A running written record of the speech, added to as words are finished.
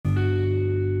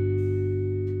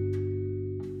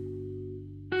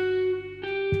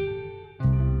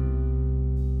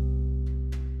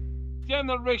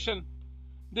generation,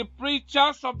 the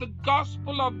preachers of the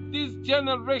gospel of this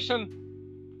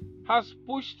generation has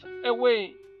pushed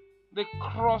away the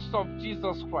cross of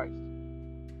Jesus Christ.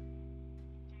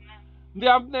 They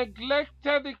have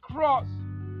neglected the cross.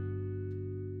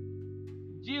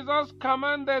 Jesus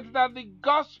commanded that the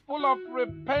gospel of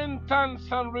repentance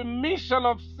and remission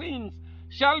of sins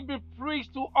shall be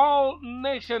preached to all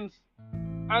nations,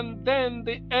 and then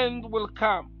the end will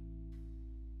come.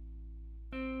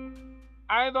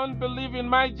 I don't believe in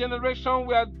my generation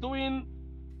we are doing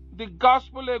the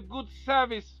gospel a good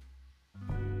service.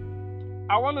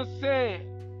 I want to say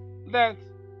that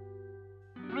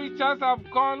preachers have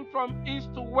gone from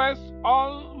east to west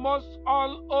almost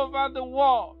all over the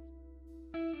world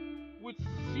with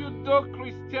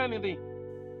pseudo-Christianity,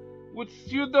 with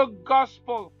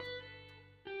pseudo-gospel,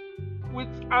 with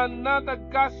another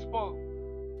gospel,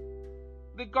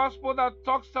 the gospel that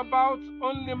talks about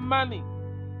only money,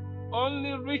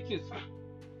 only riches,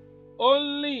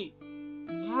 only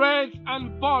bread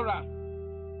and butter,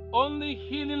 only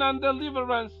healing and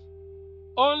deliverance,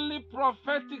 only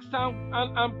prophetics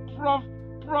and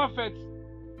prophets,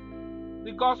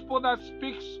 the gospel that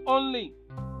speaks only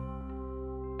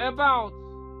about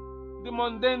the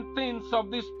mundane things of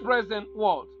this present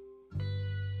world.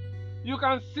 You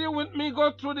can see with me,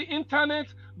 go through the internet,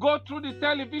 go through the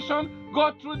television,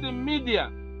 go through the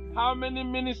media. How many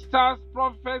ministers,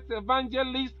 prophets,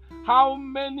 evangelists, how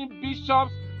many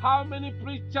bishops, how many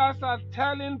preachers are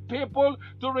telling people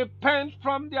to repent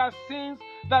from their sins,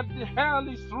 that the hell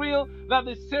is real, that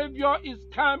the Savior is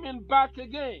coming back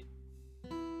again.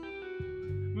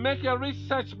 Make a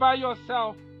research by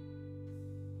yourself.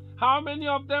 How many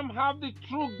of them have the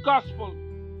true gospel?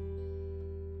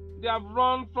 They have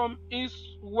run from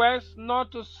east, west, north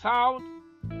to south,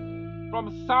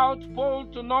 from South Pole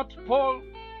to North Pole,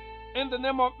 in the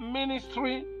name of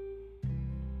ministry.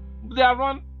 They're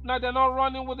not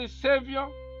running with the Savior.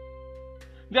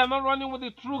 They are not running with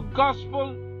the true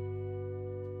gospel,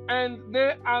 and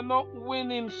they are not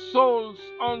winning souls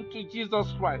unto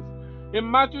Jesus Christ.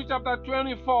 In Matthew chapter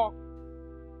 24,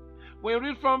 we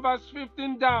read from verse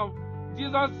 15 down,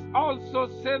 Jesus also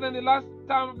said in the last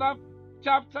time of that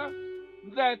chapter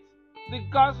that the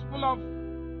gospel of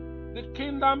the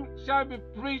kingdom shall be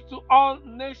preached to all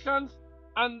nations,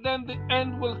 and then the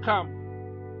end will come.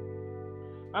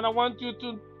 And I want you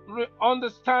to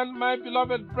understand, my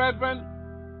beloved brethren,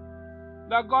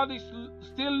 that God is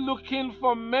still looking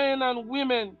for men and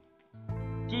women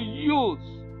to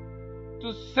use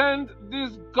to send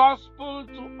this gospel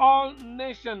to all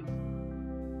nations,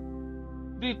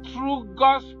 the true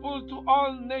gospel to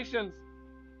all nations.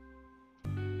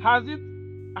 Have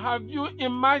you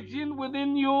imagined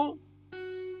within you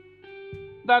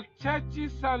that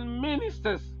churches and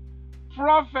ministers,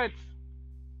 prophets,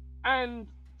 and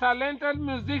talented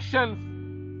musicians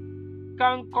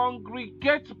can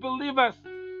congregate believers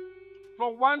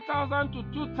from 1,000 to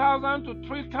 2,000 to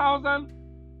 3,000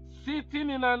 sitting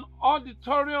in an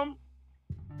auditorium?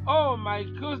 Oh my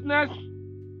goodness!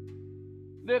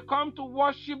 They come to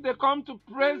worship, they come to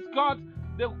praise God,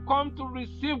 they come to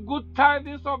receive good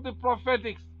tidings of the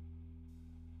prophetics.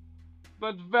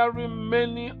 But very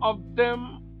many of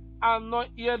them are not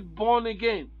yet born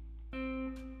again.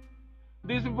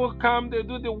 These people come, they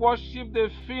do the worship, they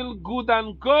feel good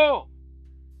and go.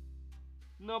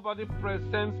 Nobody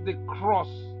presents the cross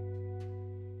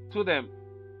to them.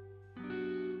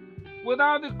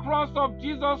 Without the cross of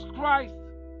Jesus Christ,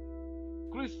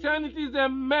 Christianity is a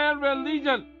mere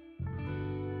religion.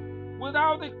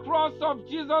 Without the cross of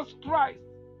Jesus Christ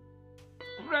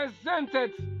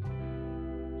presented,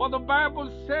 for the Bible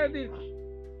said it,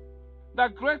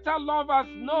 that greater love has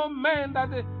no man that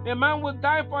a man would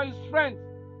die for his friends.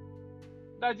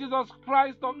 That Jesus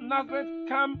Christ of Nazareth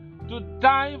came to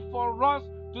die for us,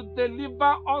 to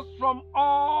deliver us from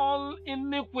all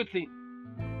iniquity.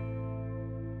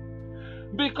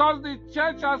 Because the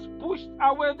church has pushed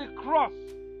away the cross,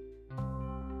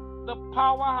 the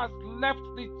power has left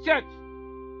the church.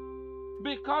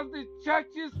 Because the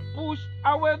churches pushed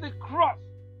away the cross,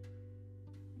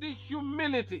 the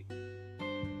humility,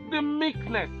 the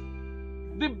meekness,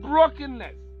 the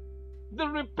brokenness, the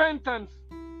repentance,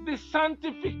 the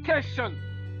sanctification.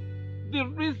 The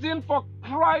reason for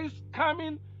Christ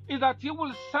coming is that He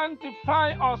will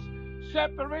sanctify us,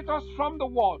 separate us from the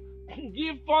world,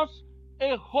 give us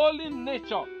a holy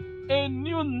nature, a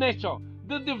new nature,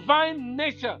 the divine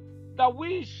nature, that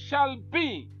we shall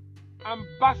be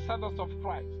ambassadors of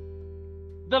Christ,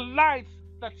 the lights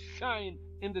that shine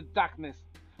in the darkness,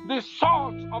 the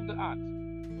salt of the earth.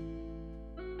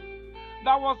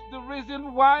 That was the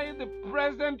reason why the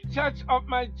present church of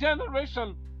my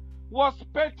generation was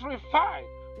petrified,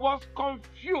 was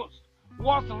confused,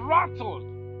 was rattled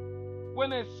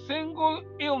when a single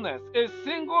illness, a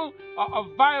single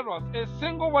virus, a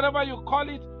single whatever you call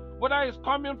it, whether it's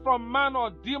coming from man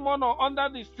or demon or under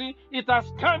the sea, it has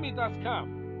come, it has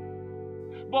come.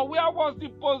 But where was the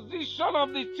position of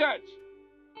the church?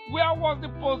 Where was the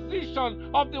position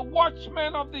of the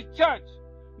watchmen of the church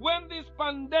when this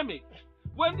pandemic,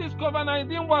 when this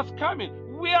COVID-19 was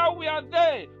coming? Where were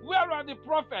they? Where are the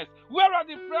prophets? Where are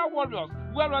the prayer warriors?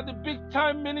 Where are the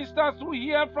big-time ministers who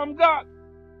hear from God?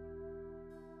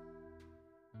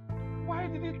 Why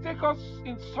did it take us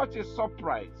in such a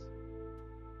surprise?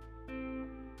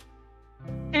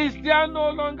 Is there no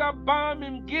longer balm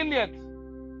in Gilead?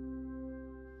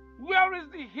 Where is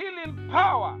the healing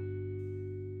power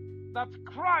that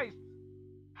Christ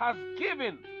has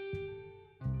given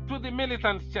to the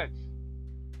militant church?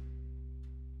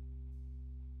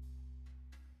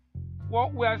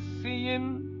 What we are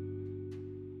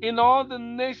seeing in all the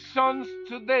nations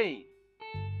today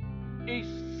is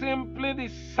simply the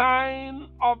sign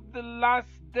of the last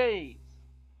days.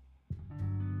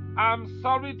 I'm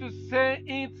sorry to say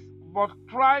it, but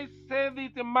Christ said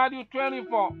it in Matthew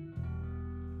 24,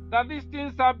 that these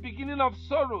things are beginning of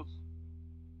sorrows,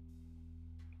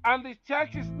 and the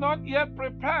church is not yet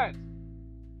prepared.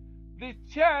 The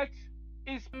church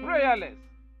is prayerless.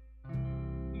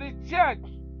 The church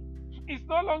is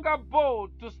no longer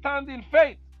bold to stand in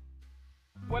faith.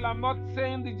 Well, I'm not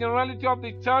saying the generality of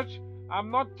the church. I'm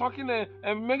not talking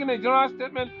and making a general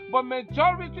statement, but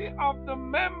majority of the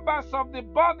members of the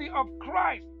body of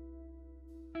Christ,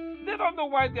 they don't know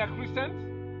why they are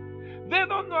Christians. They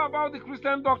don't know about the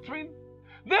Christian doctrine.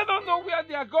 They don't know where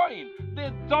they are going.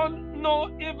 They don't know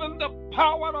even the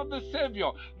power of the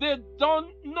Savior. They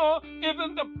don't know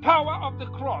even the power of the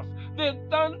cross. They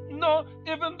don't know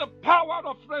even the power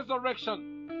of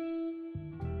resurrection.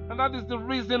 And that is the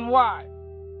reason why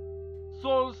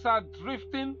souls are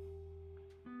drifting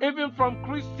even from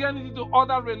Christianity to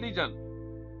other religion.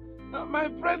 Now, my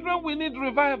brethren, we need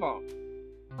revival.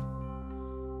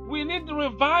 We need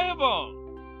revival.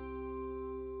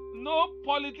 No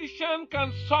politician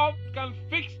can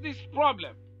fix this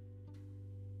problem.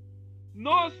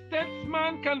 No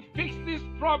statesman can fix this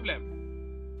problem.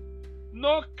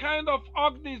 No kind of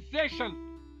organization,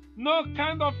 no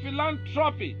kind of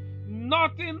philanthropy,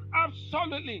 nothing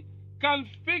absolutely can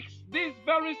fix this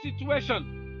very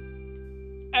situation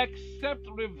except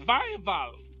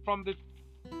revival from the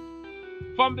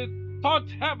third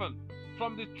heaven,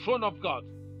 from the throne of God.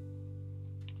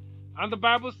 And the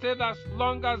Bible said, as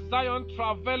long as Zion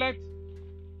travaileth,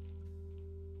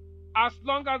 as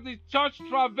long as the church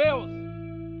travails,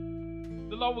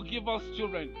 the Lord will give us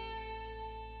children.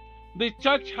 The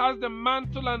church has the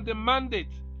mantle and the mandate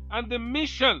and the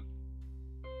mission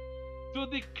to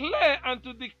declare and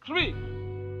to decree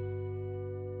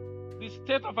the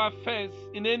state of affairs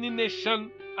in any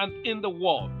nation and in the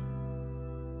world.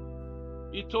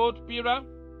 He told Peter,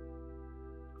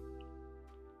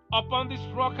 upon this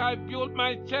rock I build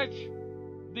my church,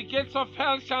 the gates of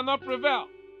hell shall not prevail.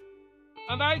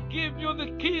 And I give you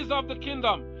the keys of the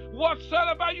kingdom.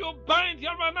 Whatsoever you bind here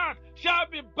on earth shall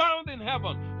be bound in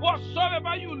heaven.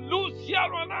 Whatsoever you loose here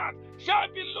on earth shall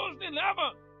be loosed in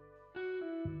heaven.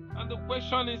 And the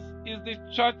question is the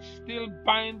church still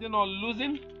binding or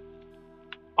losing?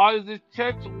 Or is the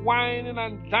church whining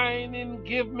and dining?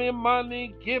 Give me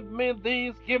money, give me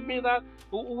this, give me that.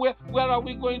 Where are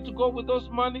we going to go with those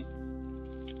money?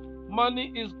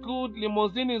 Money is good,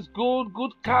 limousine is good,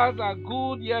 good cars are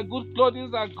good, yeah, good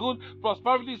clothing are good,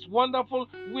 prosperity is wonderful.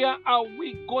 Where are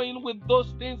we going with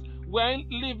those things? We ain't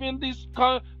living this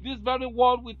very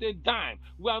world with a dime.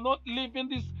 We are not living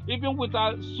this even with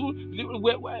our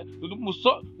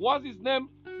what's his name?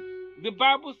 The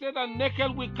Bible said that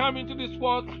naked we come into this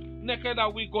world, naked are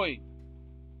we going.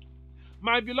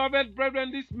 My beloved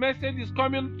brethren, this message is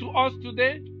coming to us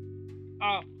today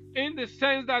in the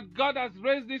sense that God has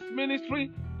raised this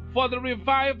ministry for the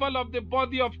revival of the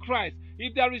body of Christ.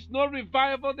 If there is no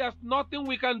revival, there's nothing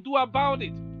we can do about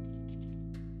it.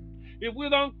 If we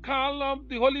don't call on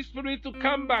the Holy Spirit to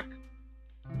come back,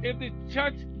 if the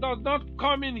church does not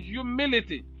come in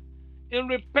humility, in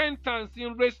repentance,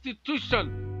 in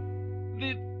restitution,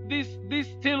 this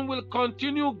thing will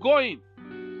continue going.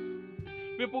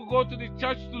 People go to the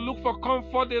church to look for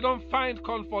comfort, they don't find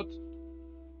comfort.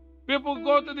 People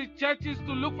go to the churches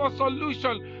to look for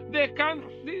solution, they can't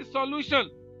see solution.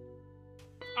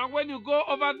 And when you go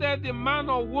over there, the man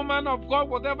or woman of God,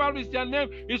 whatever is their name,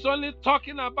 is only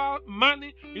talking about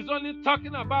money, is only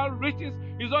talking about riches,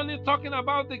 is only talking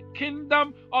about the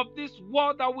kingdom of this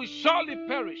world that will surely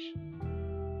perish.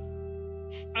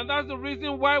 And that's the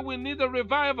reason why we need a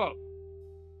revival.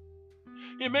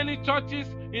 In many churches,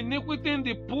 iniquity in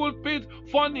the pulpit,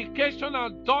 fornication,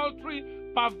 adultery,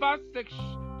 perverse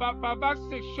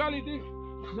sexuality,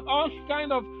 all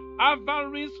kind of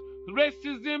avarice,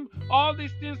 racism, all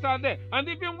these things are there, and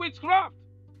even witchcraft.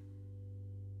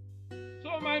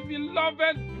 So my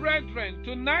beloved brethren,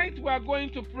 tonight we are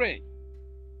going to pray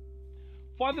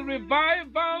for the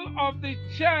revival of the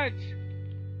church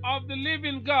of the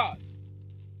living God.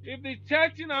 If the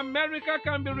church in America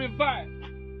can be revived,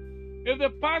 if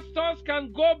the pastors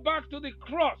can go back to the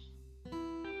cross,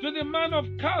 to the man of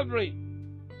Calvary,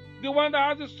 the one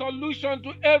that has a solution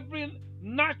to every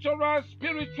natural,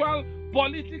 spiritual,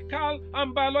 political,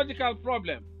 and biological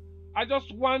problem. I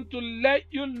just want to let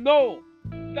you know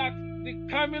that the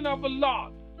coming of the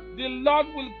Lord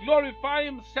will glorify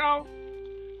himself.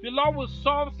 The Lord will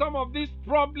solve some of these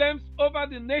problems over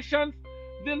the nations.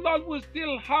 The Lord will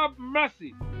still have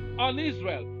mercy on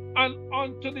Israel and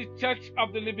unto the church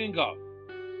of the living God.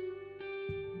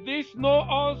 This know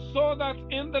also that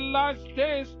in the last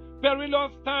days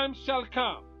perilous times shall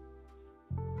come,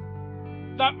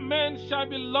 that men shall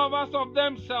be lovers of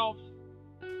themselves,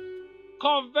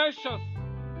 covetous,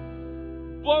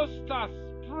 boasters,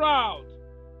 proud,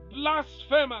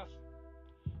 blasphemers,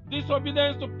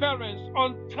 disobedient to parents,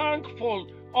 unthankful,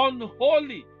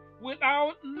 unholy,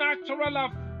 without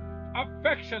natural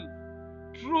affection,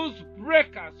 truth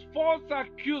breakers, false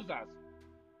accusers,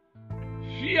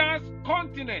 fierce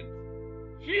continent,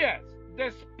 fierce,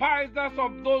 despisers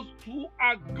of those who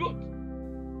are good,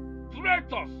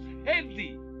 traitors,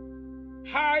 heady,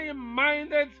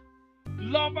 high-minded,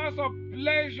 lovers of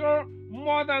pleasure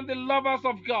more than the lovers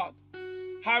of God,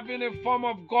 having a form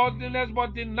of godliness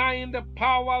but denying the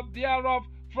power thereof.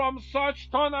 From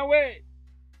such turn away.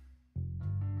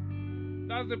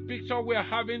 That's the picture we are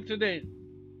having today.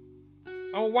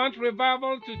 And we want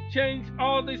revival to change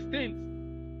all these things.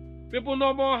 People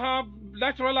no more have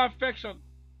natural affection.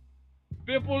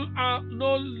 People are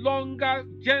no longer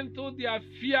gentle. They are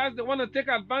fierce. They want to take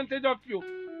advantage of you.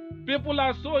 People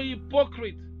are so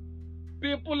hypocrite.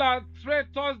 People are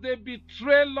traitors. They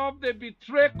betray love. They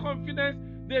betray confidence.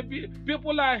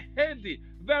 People are heady,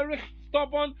 very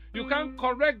stubborn. You can't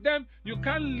correct them. You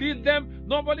can't lead them.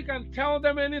 Nobody can tell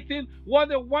them anything. What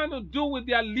they want to do with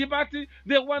their liberty,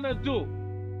 they want to do.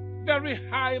 Very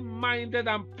high-minded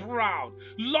and proud.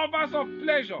 Lovers of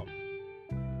pleasure.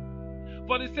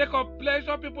 For the sake of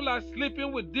pleasure, people are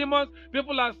sleeping with demons.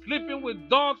 People are sleeping with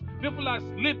dogs. People are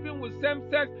sleeping with same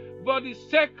sex. For the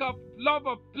sake of love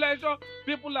of pleasure,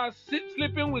 people are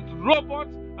sleeping with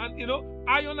robots and,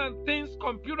 iron and things,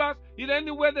 computers. In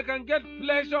any way they can get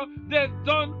pleasure, they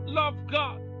don't love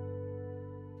God.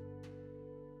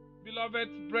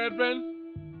 Beloved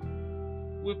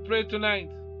brethren, we pray tonight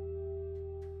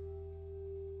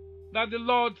that the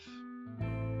Lord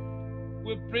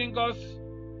will bring us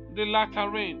the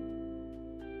latter rain.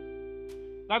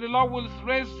 That the Lord will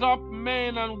raise up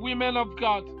men and women of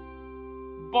God,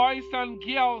 boys and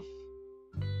girls,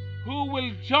 who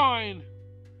will join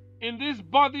in this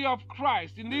body of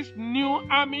Christ, in this new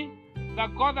army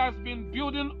that God has been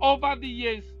building over the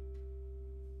years,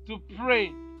 to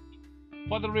pray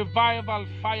for the revival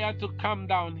fire to come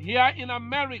down here in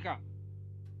America.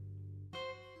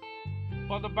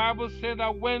 For the Bible says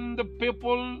that when the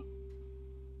people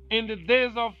in the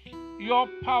days of your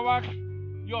power,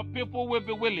 your people will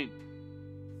be willing.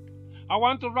 I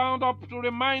want to round up to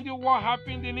remind you what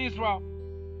happened in Israel.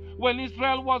 When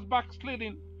Israel was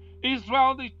backsliding,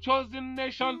 Israel, the chosen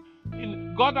nation,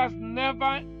 God has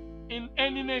never in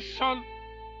any nation,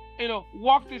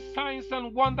 worked the signs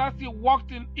and wonders. He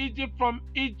walked in Egypt, from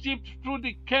Egypt through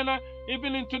the Canaan,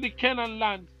 even into the Canaan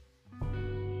land.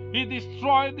 He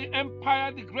destroyed the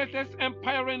empire, the greatest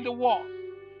empire in the world.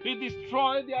 He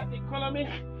destroyed their economy.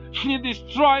 He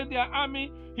destroyed their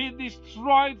army. He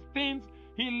destroyed things.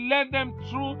 He led them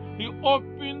through. He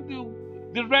opened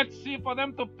the Red Sea for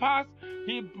them to pass.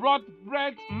 He brought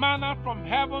bread, manna from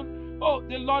heaven. Oh,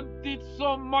 the Lord did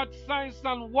so much signs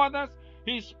and wonders.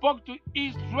 He spoke to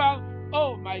Israel.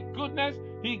 Oh, my goodness.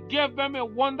 He gave them a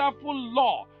wonderful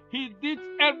law. He did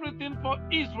everything for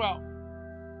Israel.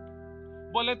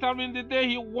 But later in the day,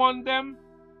 he warned them,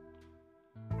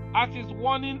 as he's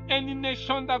warning any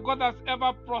nation that God has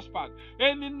ever prospered,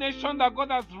 any nation that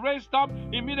God has raised up.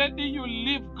 Immediately you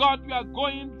leave God, you are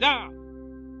going down.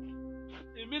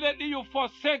 Immediately you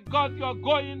forsake God, you are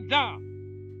going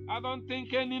down. I don't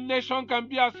think any nation can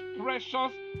be as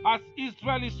precious as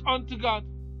Israel is unto God.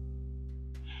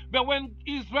 But when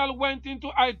Israel went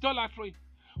into idolatry,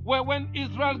 when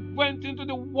Israel went into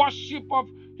the worship of,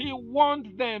 he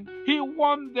warned them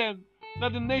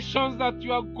that the nations that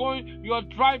you are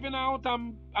driving out,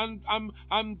 I'm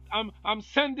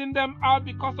sending them out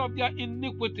because of their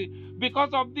iniquity,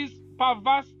 because of these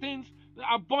perverse things, the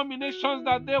abominations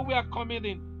that they were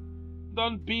committing.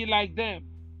 Don't be like them.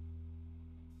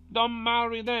 Don't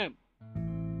marry them.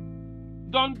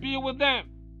 Don't be with them,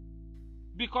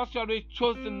 because you are a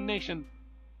chosen nation.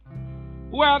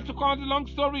 Well, to cut the long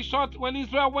story short, when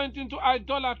Israel went into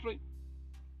idolatry,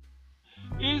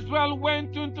 Israel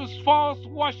went into false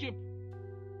worship.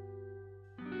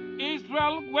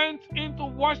 Israel went into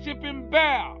worshiping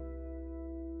Baal.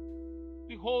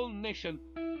 The whole nation.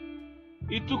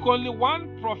 It took only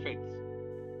one prophet,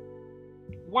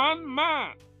 one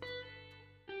man.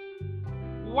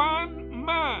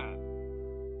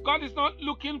 God is not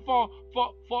looking for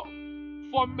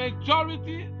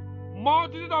majority,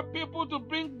 multitude of people to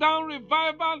bring down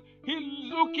revival. He's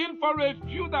looking for a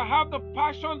few that have the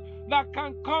passion, that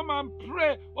can come and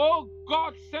pray. Oh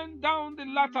God, send down the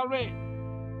latter rain.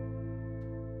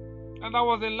 And that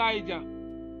was Elijah.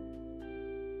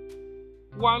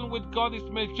 One with God is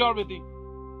majority.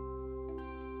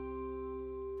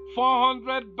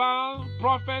 400 Baal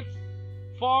prophets,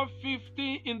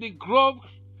 450 in the grove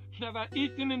that are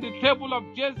eating in the table of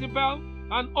Jezebel,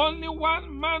 and only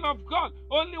one man of God,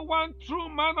 only one true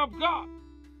man of God.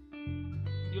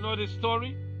 You know the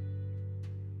story?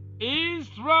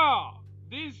 Israel,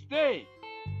 this day,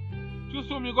 choose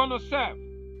whom you're going to serve.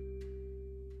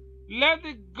 Let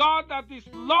the God that is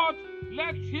Lord,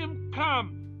 let him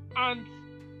come and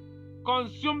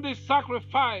consume the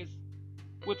sacrifice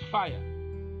with fire.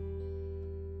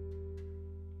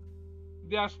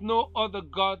 There's no other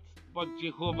God but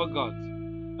Jehovah God.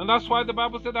 And that's why the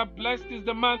Bible said that blessed is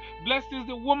the man, blessed is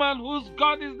the woman whose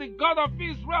God is the God of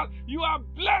Israel. You are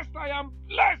blessed. I am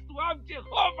blessed to have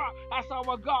Jehovah as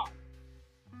our God.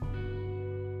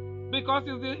 Because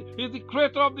he's the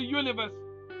creator of the universe.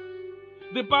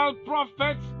 The Baal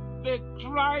prophets, they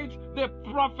cried, they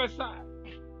prophesied.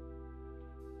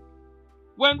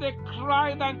 When they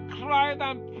cried and prayed,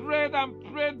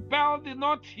 Baal did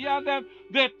not hear them.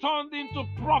 They turned into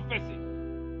prophecy.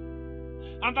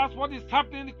 And that's what is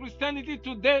happening in Christianity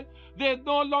today. They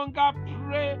no longer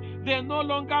pray.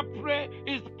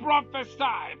 It's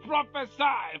prophesy.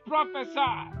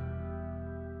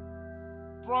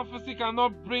 Prophecy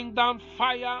cannot bring down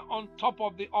fire on top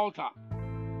of the altar.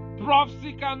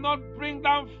 Prophecy cannot bring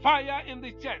down fire in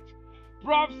the church.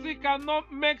 Prophecy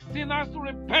cannot make sinners to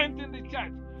repent in the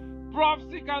church.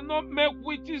 Prophecy cannot make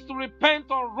witches to repent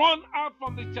or run out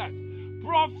from the church.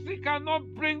 Prophecy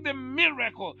cannot bring the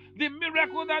miracle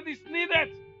that is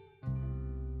needed.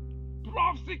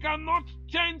 Prophecy cannot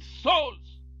change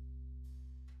souls.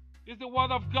 It's the word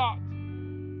of God.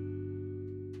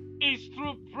 It's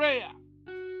through prayer.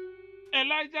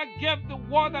 Elijah gave the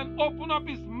word and opened up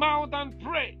his mouth and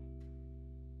prayed.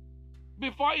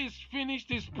 Before he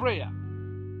finished his prayer,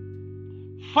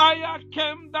 fire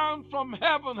came down from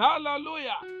heaven.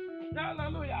 Hallelujah.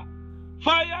 Hallelujah.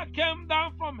 Fire came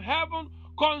down from heaven,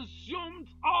 consumed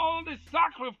all the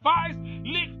sacrifice,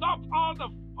 licked up all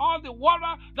the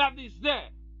water that is there.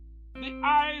 The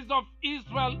eyes of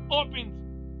Israel opened,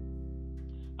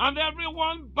 and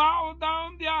everyone bowed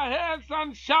down their heads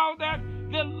and shouted,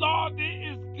 "The Lord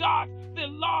is God! The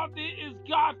Lord is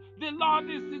God! The Lord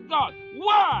is God!"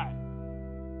 Why?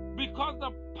 Because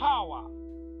the power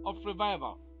of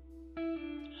revival.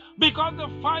 Because the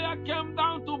fire came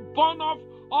down to burn off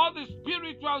all the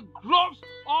spiritual groves,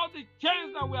 all the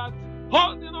chains that were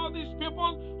holding all these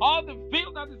people, all the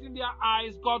veil that is in their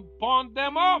eyes, God burned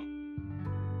them off.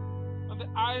 And the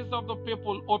eyes of the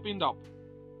people opened up.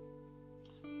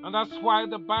 And that's why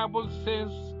the Bible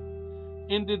says,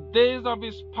 in the days of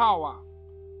his power,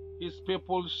 his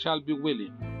people shall be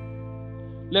willing.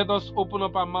 Let us open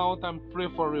up our mouth and pray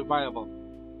for revival.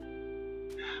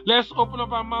 Let's open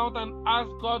up our mouth and ask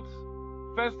God,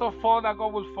 first of all, that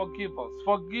God will forgive us.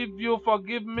 Forgive you,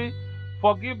 forgive me,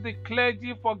 forgive the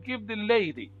clergy, forgive the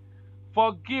lady.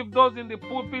 Forgive those in the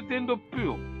pulpit, in the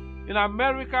pew, in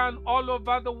America and all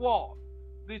over the world.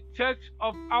 The church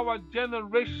of our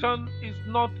generation is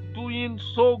not doing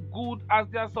so good as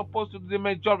they are supposed to do, the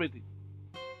majority.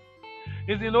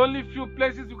 It's in only few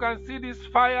places you can see this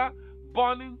fire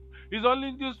burning. It's only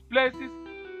in these places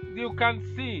you can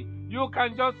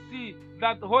just see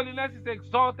that holiness is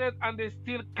exalted and they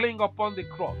still cling upon the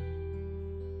cross.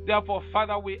 Therefore,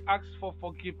 Father, we ask for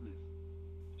forgiveness.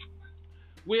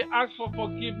 We ask for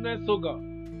forgiveness, O God.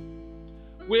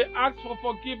 We ask for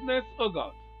forgiveness, O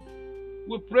God.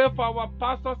 We pray for our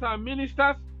pastors and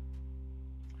ministers.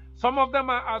 Some of them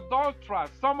are adulterers.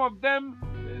 Some of them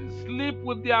sleep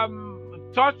with their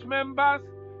church members.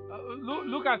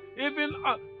 Look at even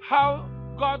how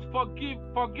God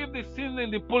forgive the sin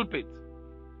in the pulpit.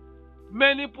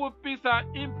 Many pulpits are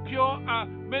impure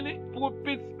and many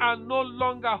pulpits are no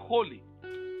longer holy.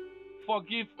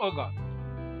 Forgive, O God.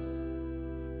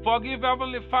 Forgive,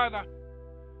 Heavenly Father.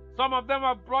 Some of them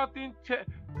have brought in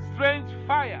strange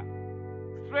fire.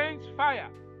 Strange fire.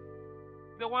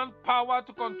 They want power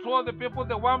to control the people.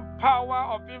 They want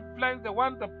power of influence. They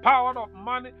want the power of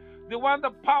money. They want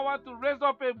the power to raise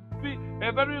up a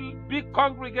very big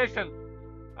congregation.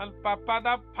 And Papa,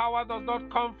 that power does not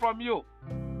come from you.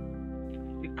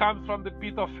 It comes from the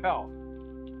pit of hell.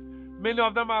 Many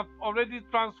of them have already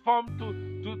transformed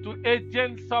to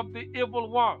agents of the evil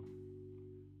one.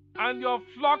 And your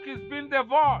flock is being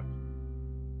devoured.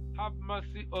 Have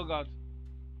mercy, O God.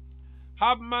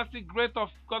 Have mercy, great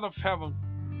God of heaven.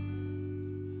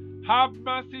 Have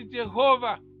mercy,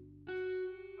 Jehovah,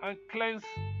 and cleanse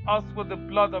us with the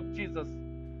blood of Jesus.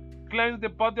 Cleanse the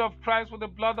body of Christ with the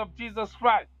blood of Jesus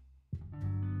Christ.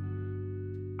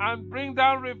 And bring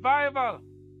down revival,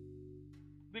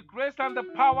 the grace and the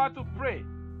power to pray,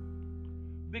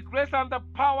 the grace and the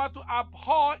power to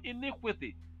abhor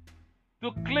iniquity,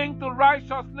 to cling to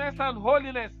righteousness and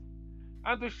holiness,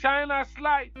 and to shine as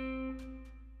light,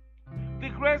 the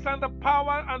grace and the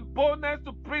power and boldness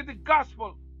to preach the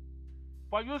gospel.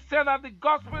 For you say that the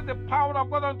gospel is the power of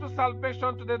God unto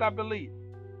salvation to they that believe.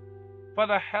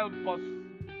 Father, help us.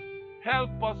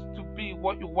 Help us to be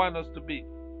what you want us to be.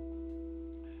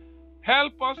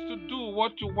 Help us to do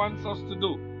what you want us to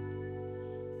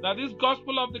do. That this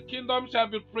gospel of the kingdom shall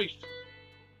be preached.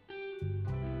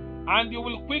 And you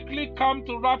will quickly come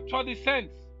to rapture the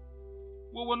saints.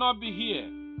 We will not be here.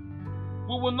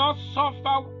 We will not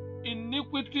suffer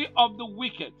iniquity of the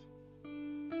wicked.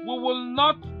 We will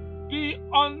not be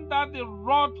under the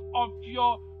rod of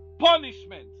your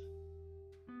punishment.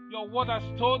 Your word has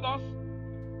told us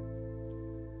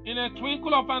in a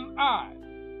twinkle of an eye,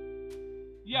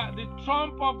 the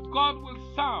trump of God will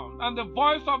sound and the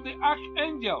voice of the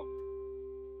archangel.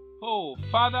 Oh,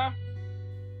 Father,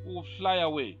 we will fly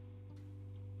away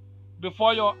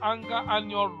before your anger and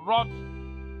your wrath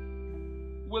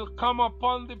will come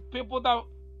upon the people that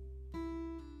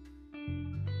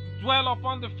dwell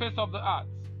upon the face of the earth.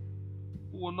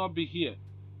 We will not be here.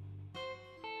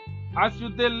 As you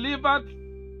delivered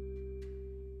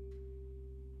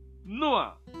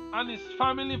Noah and his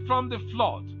family from the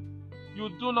flood, you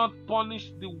do not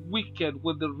punish the wicked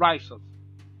with the righteous.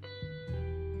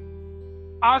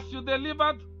 As you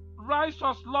delivered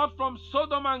righteous Lot from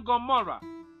Sodom and Gomorrah,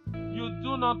 you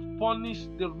do not punish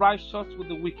the righteous with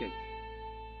the wicked.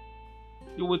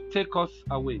 You will take us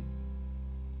away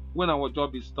when our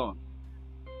job is done.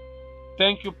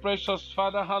 Thank you, precious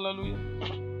Father. Hallelujah.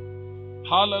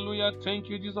 Hallelujah. Thank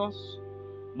you, Jesus.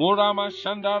 Murama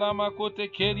Shandarama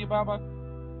Kote Keri Baba.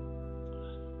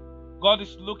 God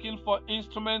is looking for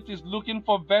instruments, is looking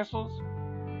for vessels.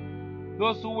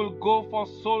 Those who will go for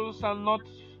souls and not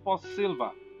for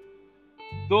silver.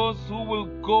 Those who will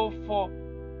go for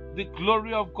the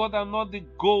glory of God and not the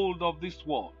gold of this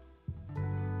world.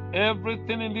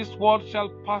 Everything in this world shall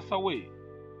pass away.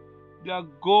 Their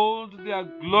gold, their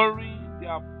glory,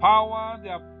 their power,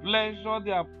 their pleasure,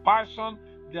 their passion,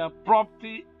 their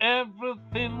property,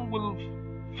 everything will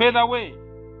fade away.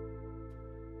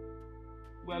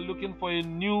 We are looking for a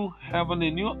new heaven,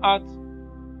 a new earth,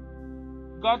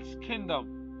 God's kingdom,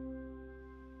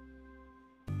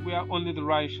 where only the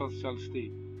righteous shall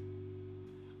stay.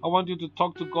 I want you to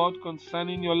talk to God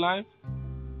concerning your life,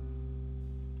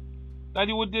 that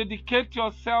you will dedicate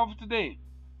yourself today,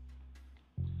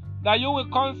 that you will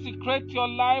consecrate your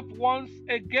life once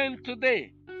again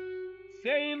today,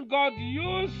 saying, God,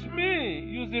 use me,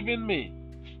 use even me.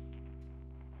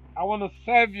 I want to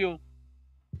serve you.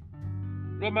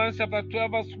 Romans chapter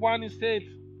 12 verse 1, it says,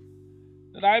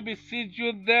 that I beseech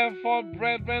you therefore,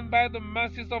 brethren, by the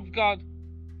mercies of God,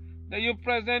 that you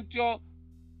present your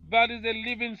bodies a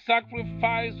living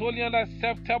sacrifice, holy and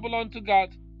acceptable unto God,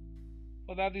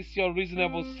 for that is your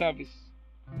reasonable service.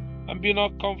 And be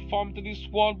not conformed to this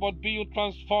world, but be you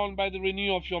transformed by the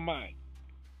renewal of your mind.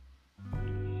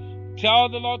 Tell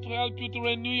the Lord to help you to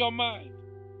renew your mind.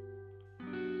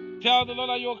 Tell the Lord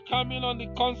that you're coming on the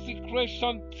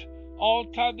consecration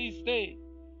altar this day.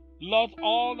 Lord,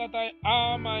 all that I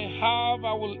am, I have,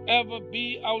 I will ever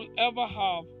be, I will ever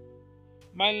have.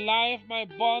 my life, my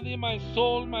body, my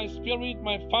soul, my spirit,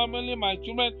 my family, my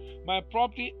children, my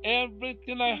property,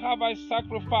 everything I have, I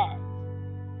sacrifice.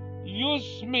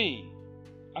 Use me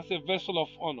as a vessel of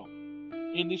honor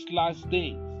in these last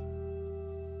days.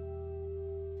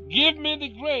 Give me the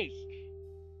grace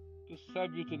to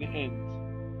serve you to the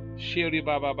end. Sheri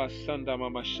Baba Basanda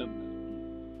Mama Shanda.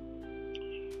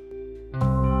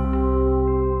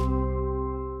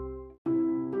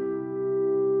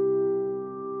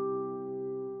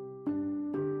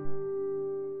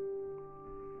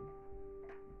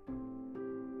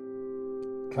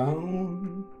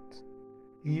 Count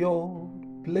your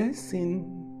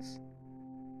blessings,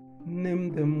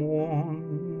 name them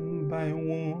one by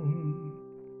one.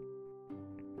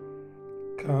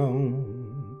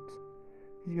 Count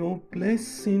your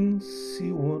blessings,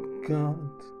 see what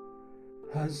God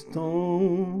has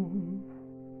done.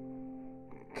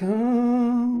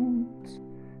 Count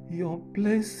your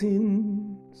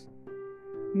blessings,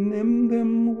 name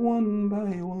them one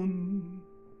by one.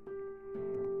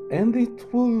 And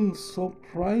it will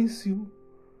surprise you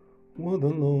what the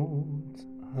Lord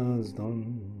has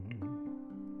done.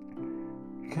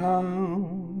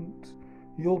 Count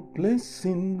your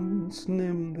blessings,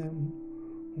 name them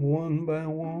one by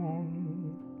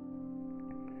one.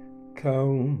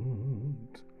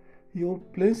 Count your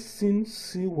blessings,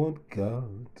 see what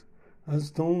God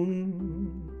has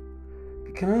done.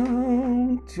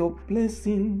 Count your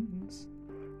blessings,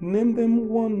 name them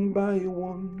one by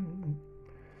one.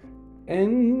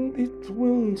 And it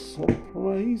will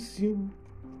surprise you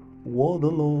what the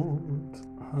Lord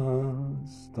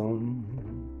has done.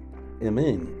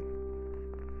 Amen.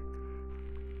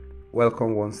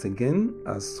 Welcome once again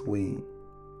as we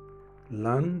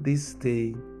learn this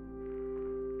day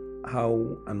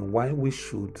how and why we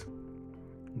should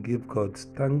give God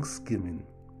thanksgiving,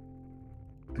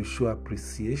 to show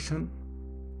appreciation,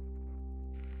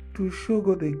 to show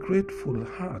God a grateful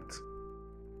heart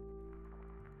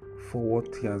for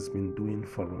what He has been doing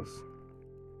for us.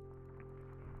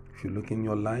 If you look in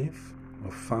your life,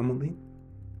 your family,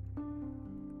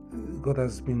 God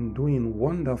has been doing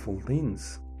wonderful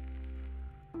things.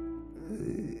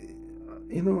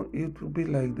 It will be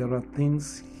like there are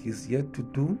things He's yet to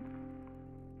do,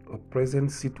 or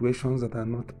present situations that are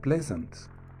not pleasant,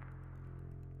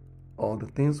 or the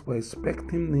things we're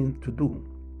expecting Him to do.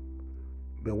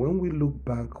 But when we look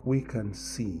back, we can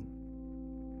see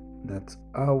that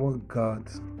our God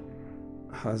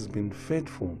has been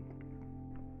faithful.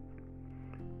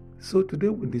 So today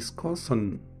we discuss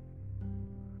on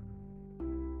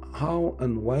how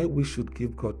and why we should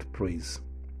give God praise.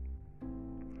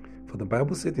 For the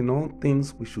Bible said in all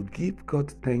things we should give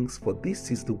God thanks, for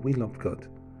this is the will of God.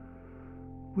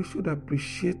 We should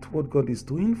appreciate what God is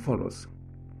doing for us.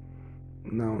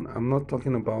 Now, I'm not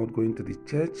talking about going to the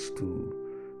church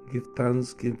to give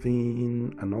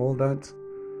thanksgiving and all that.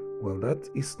 Well, that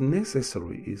is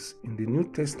necessary, is in the New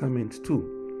Testament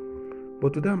too.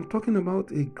 But today I'm talking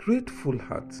about a grateful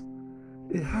heart,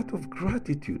 a heart of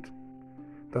gratitude,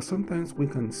 that sometimes we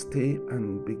can stay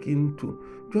and begin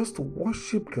to just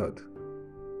worship God,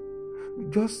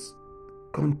 just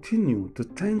continue to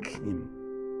thank Him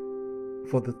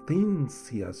for the things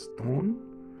He has done,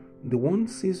 the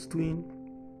ones He's doing,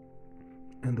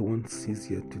 and the ones He's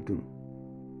yet to do.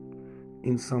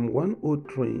 In Psalm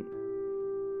 103,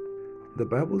 the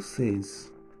Bible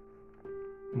says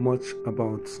much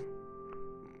about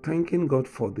thanking God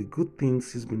for the good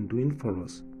things He's been doing for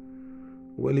us.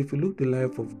 Well, if you look at the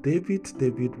life of David,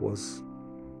 David was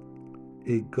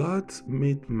a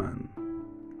God-made man.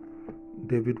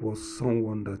 David was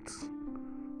someone that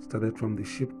started from the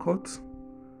sheep cote,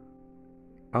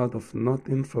 out of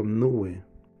nothing, from nowhere,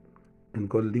 and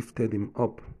God lifted him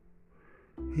up.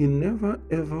 He never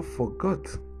ever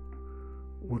forgot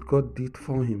what God did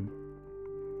for him.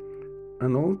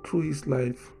 And all through his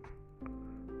life,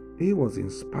 he was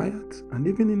inspired, and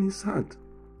even in his heart,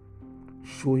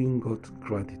 showing God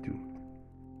gratitude.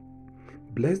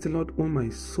 Bless the Lord, O my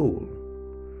soul,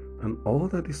 and all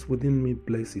that is within me,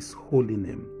 bless His holy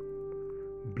name.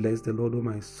 Bless the Lord, O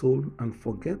my soul, and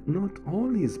forget not all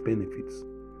His benefits,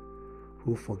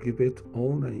 who forgiveth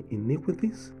all thy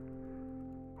iniquities,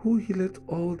 who healeth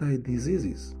all thy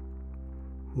diseases,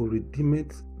 who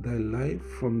redeemeth thy life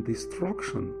from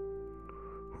destruction,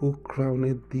 who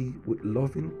crowned thee with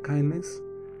loving kindness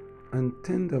and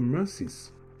tender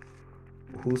mercies,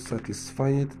 who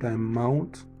satisfieth thy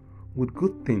mouth with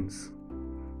good things,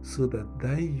 so that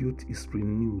thy youth is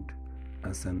renewed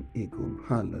as an eagle.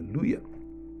 Hallelujah.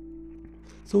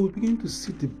 So we begin to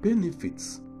see the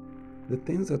benefits, the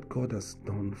things that God has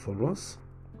done for us.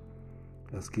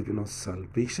 He has given us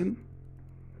salvation.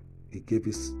 He gave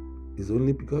his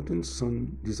only begotten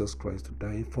Son, Jesus Christ, to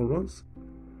die for us.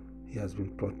 He has been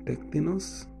protecting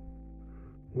us.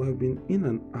 We have been in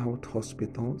and out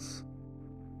hospitals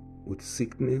with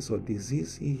sickness or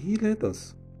disease. He healed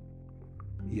us.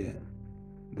 Yeah,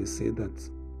 they say that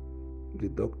the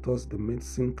doctors, the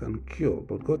medicine can cure,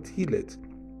 but God healed.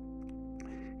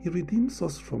 He redeems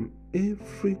us from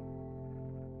every,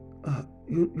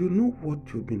 you know what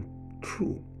you've been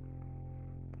through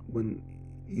when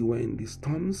you were in the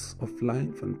storms of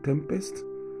life and tempest,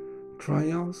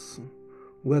 trials,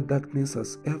 where darkness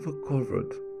has ever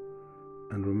covered.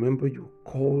 And remember, you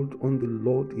called on the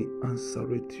Lord, He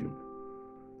answered you.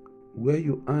 Where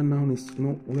you are now is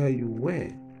not where you were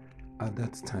at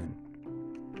that time.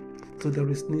 So there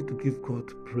is need to give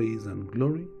God praise and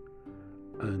glory.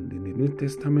 And in the New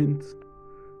Testament,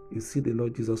 you see the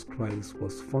Lord Jesus Christ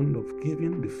was fond of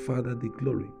giving the Father the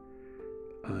glory.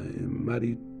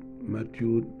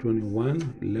 Matthew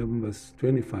 21, 11 verse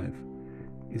 25.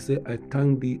 He said, I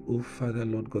thank thee, O Father,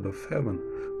 Lord God of heaven.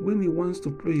 When he wants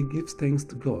to pray, he gives thanks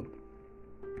to God.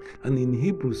 And in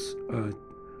Hebrews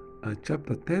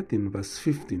chapter 13, verse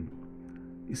 15,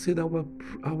 he said, our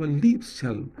lips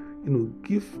shall,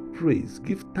 give praise,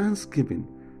 give thanksgiving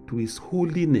to his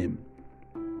holy name.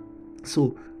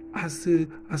 So, as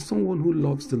someone who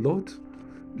loves the Lord,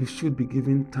 you should be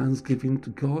giving thanksgiving to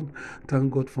God.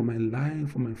 Thank God for my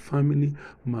life, for my family,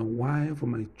 for my wife, for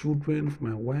my children, for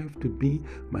my wife to be,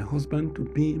 my husband to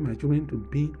be, my children to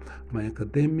be, my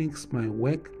academics, my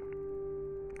work,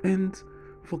 and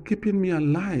for keeping me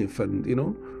alive and,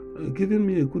 giving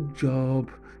me a good job,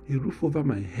 a roof over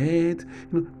my head.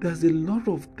 There's a lot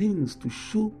of things to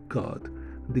show God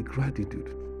the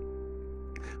gratitude.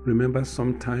 Remember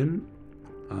sometime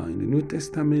in the New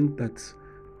Testament that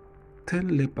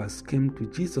 10 lepers came to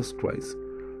Jesus Christ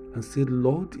and said,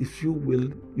 Lord, if you will,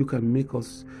 you can make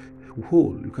us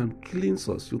whole, you can cleanse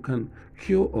us, you can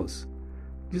cure us.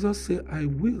 Jesus said, I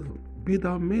will, be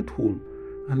thou made whole.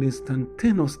 And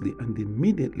instantaneously and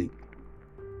immediately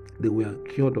they were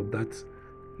cured of that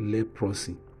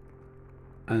leprosy.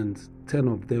 And 10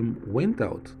 of them went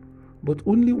out, but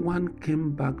only one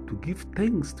came back to give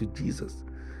thanks to Jesus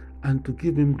and to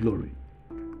give him glory.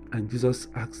 And Jesus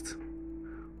asked,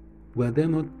 were there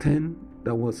not 10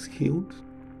 that was healed?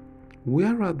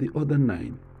 Where are the other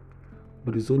 9?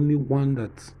 But it's only one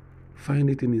that find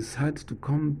it in his heart to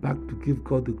come back to give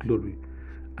God the glory.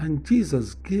 And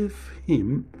Jesus gave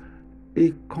him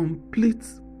a complete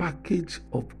package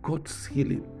of God's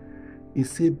healing. He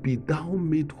said, be thou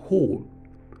made whole.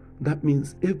 That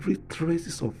means every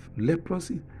traces of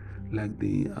leprosy, like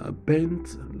the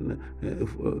bent,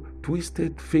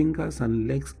 twisted fingers and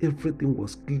legs, everything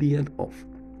was cleared off.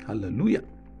 Hallelujah.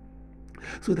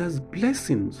 So there's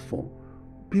blessings for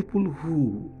people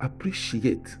who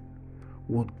appreciate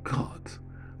what God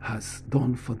has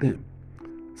done for them.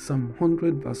 Psalm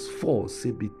 100 verse 4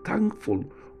 says, be thankful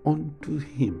unto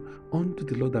him, unto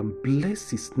the Lord, and bless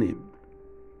his name.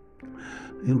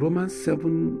 In Romans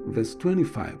 7 verse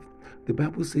 25, the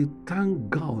Bible says, thank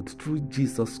God through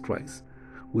Jesus Christ.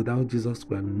 Without Jesus,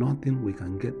 we are nothing. We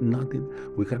can get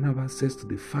nothing. We can have access to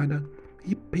the Father.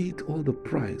 He paid all the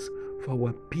price for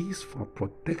our peace, for our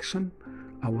protection,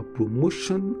 our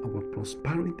promotion, our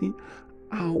prosperity,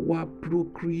 our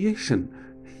procreation.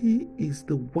 He is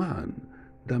the one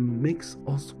that makes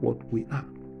us what we are.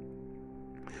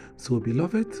 So,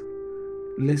 beloved,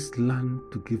 let's learn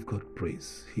to give God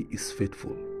praise. He is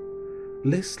faithful.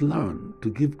 Let's learn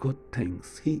to give God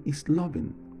thanks. He is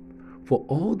loving for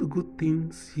all the good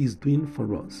things He is doing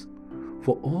for us,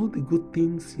 for all the good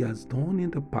things He has done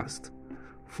in the past,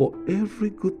 for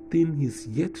every good thing He is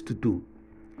yet to do.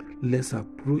 Let's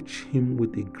approach Him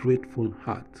with a grateful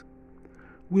heart.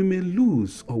 We may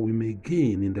lose or we may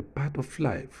gain in the path of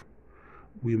life.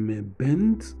 We may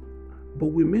bend, but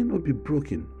we may not be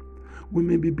broken. We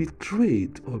may be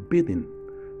betrayed or beaten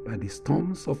by the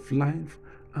storms of life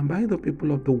and by the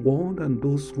people of the world and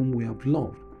those whom we have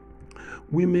loved.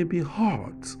 We may be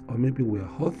hurt, or maybe we are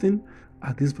hurting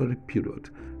at this very period.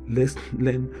 Let's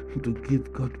learn to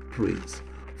give God praise,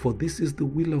 for this is the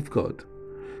will of God.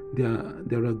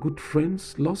 There are good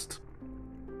friends lost,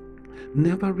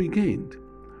 never regained.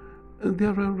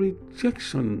 There are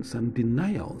rejections and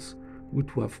denials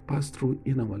which we have passed through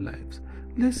in our lives.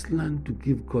 Let's learn to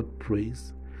give God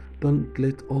praise. Don't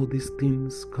let all these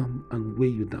things come and weigh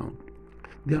you down.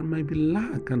 There might be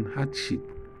lack and hardship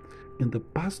in the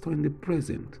past or in the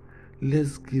present.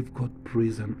 Let's give God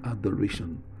praise and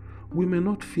adoration. We may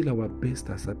not feel our best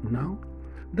as at now.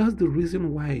 That's the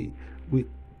reason why we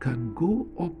can go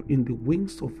up in the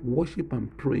wings of worship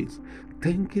and praise,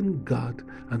 thanking God.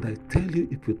 And I tell you,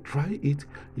 if you try it,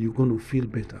 you're going to feel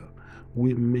better.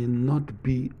 We may not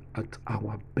be at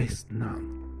our best now,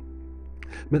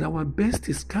 but our best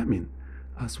is coming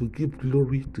as we give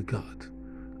glory to God.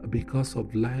 Because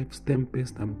of life's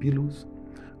tempest and billows,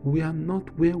 we are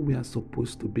not where we are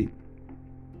supposed to be.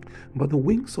 But the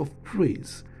wings of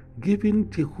praise, giving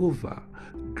Jehovah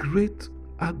great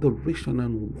adoration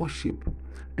and worship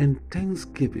and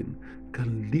thanksgiving,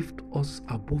 can lift us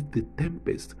above the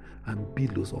tempest and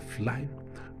billows of life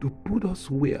to put us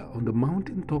where? On the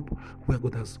mountaintop where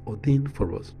God has ordained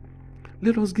for us.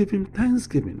 Let us give Him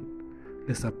thanksgiving.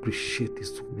 Let's appreciate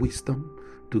His wisdom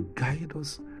to guide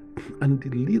us and to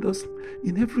lead us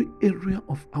in every area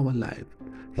of our life.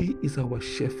 He is our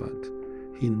shepherd.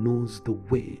 He knows the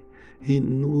way. He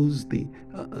knows the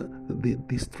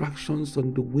distractions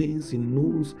on the ways. He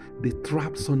knows the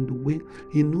traps on the way.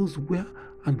 He knows where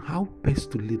and how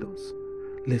best to lead us.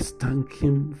 Let's thank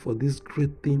Him for these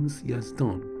great things He has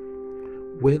done.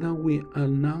 Whether we are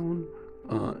now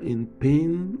in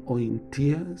pain or in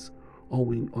tears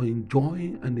or in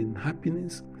joy and in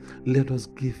happiness, let us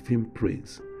give Him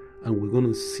praise. And we're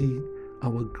going to see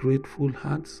our grateful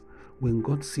hearts. When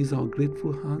God sees our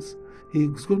grateful hearts,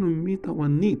 He's going to meet our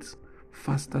needs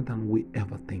faster than we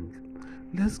ever think.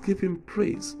 Let's give Him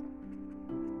praise.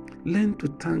 Learn to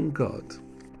thank God.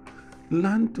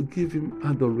 Learn to give Him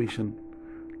adoration.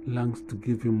 Learn to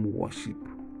give Him worship.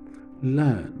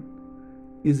 Learn.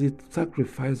 Is it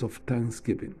sacrifice of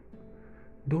thanksgiving?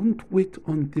 Don't wait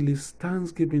until it's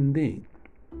Thanksgiving Day.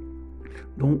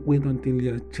 Don't wait until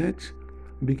your church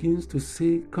begins to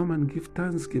say, come and give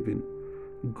thanksgiving.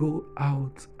 Go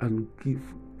out and give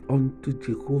unto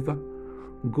Jehovah.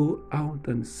 Go out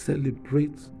and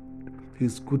celebrate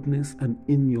His goodness and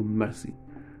in your mercy.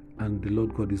 And the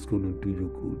Lord God is going to do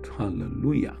you good.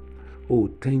 Hallelujah. Oh,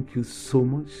 thank you so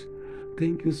much.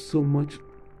 Thank you so much.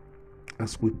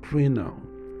 As we pray now,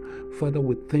 Father,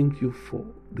 we thank you for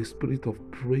the spirit of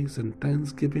praise and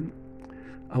thanksgiving.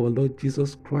 Our Lord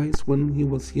Jesus Christ, when He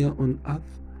was here on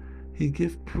earth, He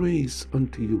gave praise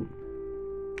unto you.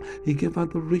 He gave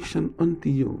adoration unto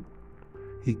you.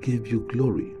 He gave you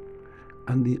glory.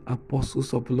 And the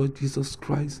apostles of the Lord Jesus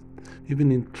Christ,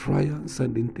 even in trials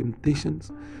and in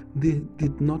temptations, they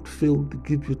did not fail to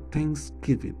give you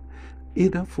thanksgiving.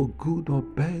 Either for good or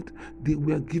bad, they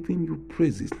were giving you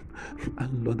praises.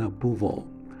 And Lord, above all,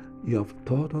 you have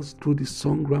taught us through the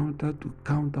songwriter to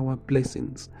count our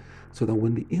blessings, so that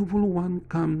when the evil one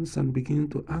comes and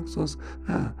begins to ask us,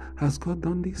 has God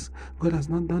done this? God has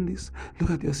not done this. Look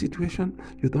at your situation.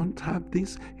 You don't have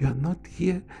this. You are not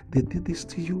here. They did this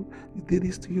to you. They did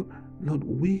this to you. Lord,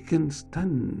 we can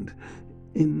stand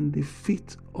in the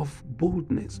feet of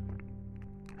boldness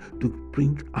to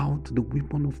bring out the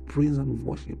weapon of praise and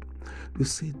worship, to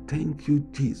say thank you,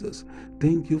 Jesus.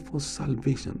 Thank you for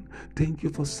salvation. Thank you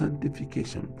for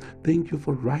sanctification. Thank you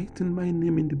for writing my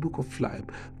name in the book of life.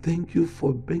 Thank you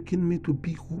for making me to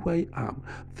be who I am.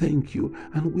 Thank you.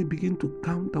 And we begin to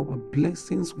count our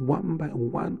blessings one by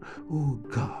one. Oh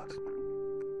God,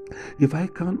 if I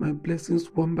count my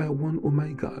blessings one by one, oh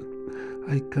my God,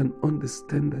 I can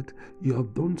understand that you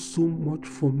have done so much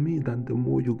for me than the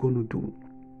more you're going to do.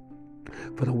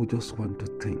 Father, we just want to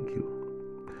thank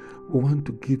you. We want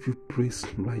to give you praise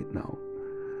right now.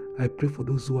 I pray for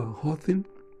those who are hurting.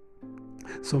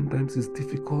 Sometimes it's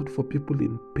difficult for people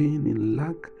in pain, in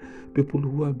lack, people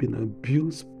who have been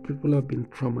abused, people who have been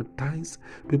traumatized,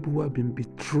 people who have been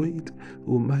betrayed.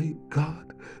 Oh my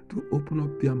God, to open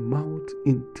up their mouth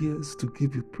in tears to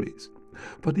give you praise.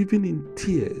 But even in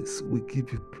tears, we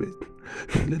give you praise.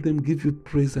 Let them give you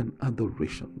praise and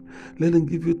adoration. Let them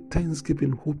give you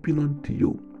thanksgiving, hoping unto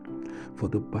you. For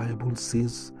the Bible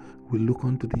says, we look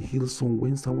unto the hills from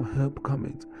whence our help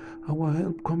cometh. Our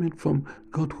help cometh from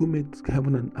God who made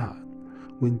heaven and earth.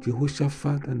 When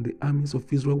Jehoshaphat and the armies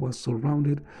of Israel were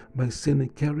surrounded by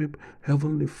Sennacherib,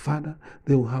 Heavenly Father,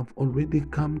 they will have already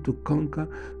come to conquer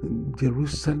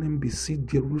Jerusalem, besiege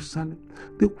Jerusalem.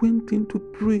 They went into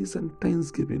praise and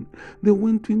thanksgiving. They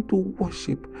went into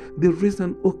worship. They raised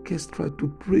an orchestra to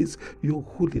praise your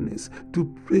holiness, to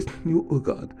praise you, O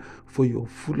God, for you're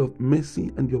full of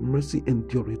mercy and your mercy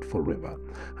endureth forever.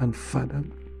 And Father,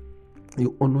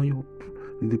 you honor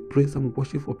the praise and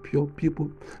worship of pure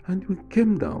people, and you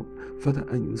came down, Father,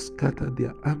 and you scattered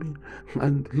their army,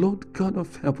 and Lord God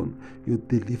of heaven, you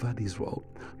delivered Israel.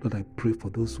 Lord, I pray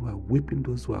for those who are weeping,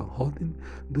 those who are hurting,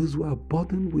 those who are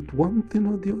burdened with one thing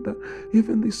or the other,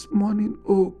 even this morning,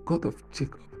 oh God of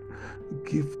Jacob,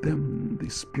 give them the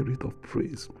spirit of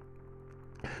praise.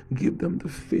 Give them the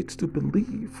faith to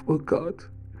believe, oh God.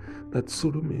 that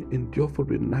sorrow may endure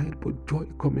for a night, but joy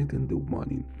cometh in the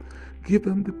morning. Give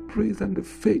them the praise and the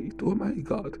faith, oh my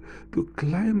God, to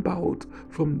climb out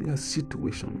from their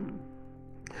situation,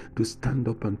 to stand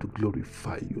up and to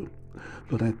glorify you.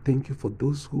 Lord, I thank you for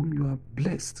those whom you have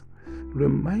blessed.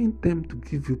 Remind them to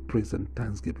give you praise and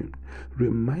thanksgiving.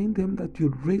 Remind them that you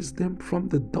raised them from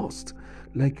the dust,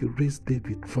 like you raised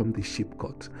David from the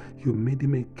sheepcote. You made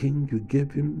him a king. You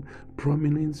gave him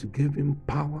prominence. You gave him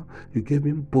power. You gave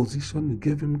him position. You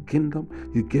gave him kingdom.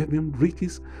 You gave him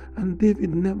riches. And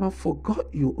David never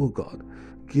forgot you, O God.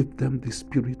 Give them the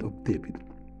spirit of David.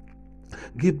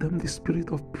 Give them the spirit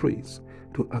of praise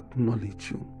to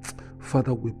acknowledge you.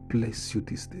 Father, we bless you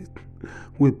this day.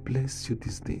 We bless you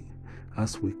this day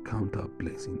as we count our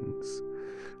blessings.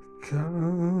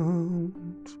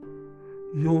 Count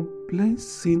your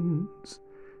blessings,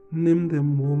 name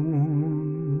them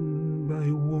one by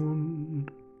one.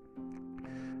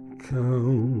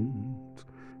 Count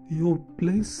your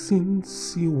blessings,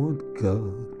 see what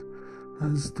God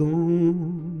has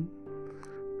done.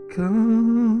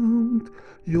 Count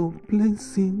your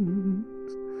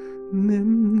blessings,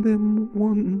 name them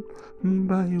one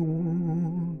by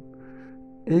one,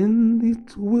 and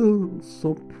it will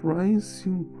surprise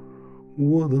you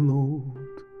what the Lord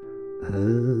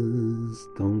has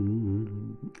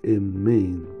done.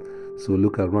 Amen. So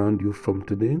look around you from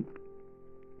today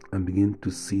and begin to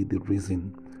see the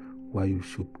reason why you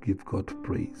should give God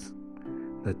praise.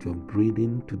 That you're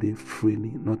breathing today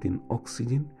freely, not in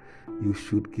oxygen, you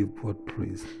should give God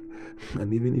praise.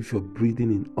 And even if you're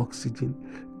breathing in oxygen,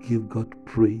 give God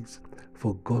praise,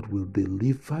 for God will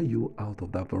deliver you out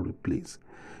of that very place.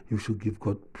 You should give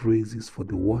God praises for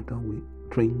the water we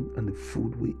drink and the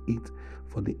food we eat,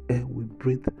 for the air we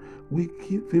breathe. We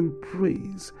give him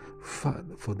praise,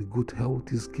 Father, for the good health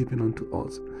he's given unto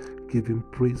us. Give him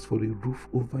praise for a roof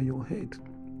over your head.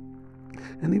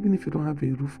 And even if you don't have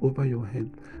a roof over your head,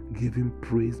 give him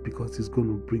praise, because he's going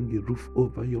to bring a roof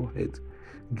over your head.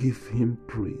 Give him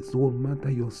praise, no matter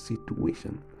your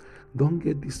situation. Don't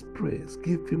get distressed.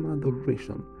 Give him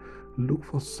adoration. Look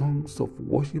for songs of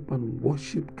worship and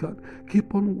worship God.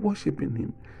 Keep on worshiping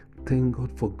him. Thank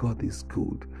God, for God is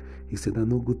good. He said, "And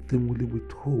no good thing will he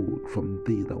withhold from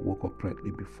thee that walk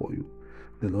uprightly before you."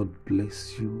 The Lord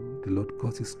bless you. The Lord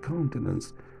cause his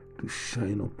countenance to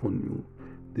shine upon you.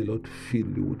 The Lord fill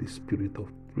you with the spirit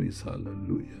of praise.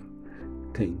 Hallelujah.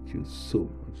 Thank you so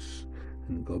much.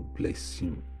 And God bless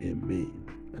you. Amen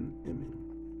and amen.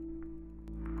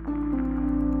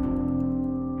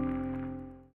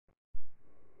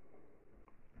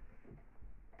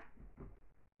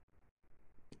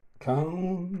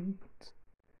 Count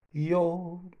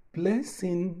your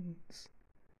blessings,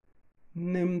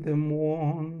 name them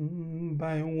one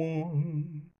by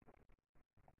one.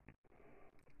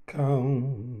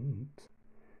 Count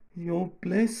your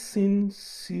blessings,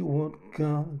 see what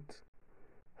God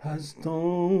has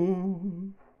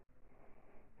done.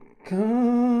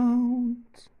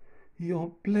 Count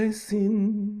your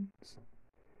blessings,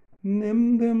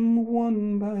 name them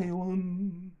one by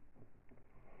one,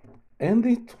 and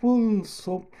it will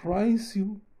surprise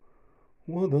you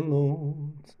what the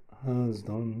Lord has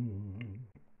done.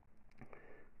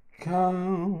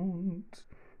 Count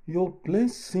your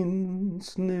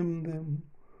blessings, name them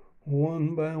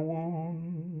one by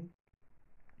one.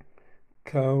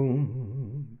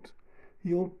 Count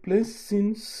your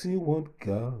blessings, see what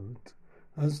God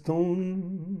has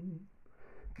done.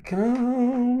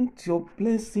 Count your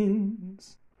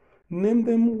blessings, name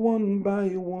them one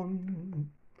by one,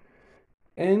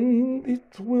 and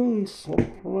it will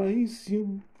surprise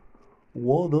you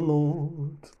what the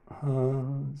Lord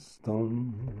has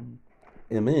done.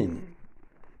 Amen.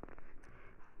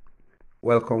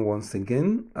 Welcome once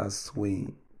again as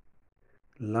we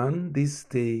learn this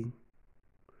day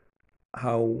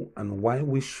how and why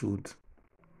we should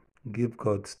give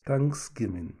God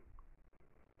thanksgiving,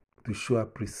 to show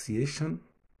appreciation,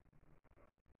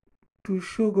 to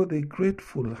show God a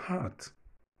grateful heart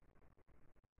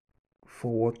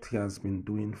for what he has been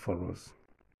doing for us.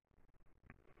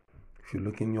 If you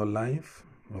look in your life,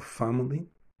 your family,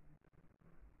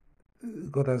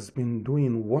 God has been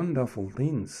doing wonderful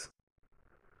things.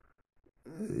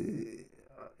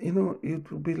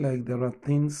 It will be like there are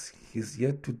things he's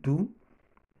yet to do,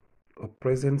 or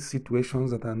present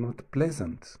situations that are not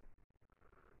pleasant,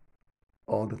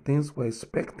 or the things we're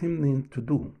expecting him to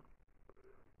do.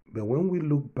 But when we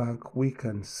look back, we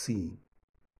can see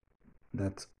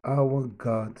that our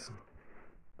God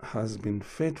has been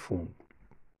faithful.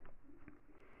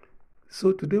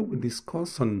 So today we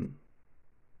discuss on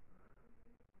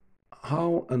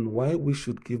how and why we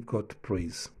should give God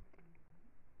praise.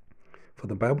 For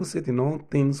the Bible said in all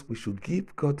things we should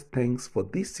give God thanks, for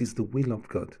this is the will of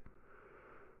God.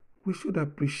 We should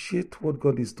appreciate what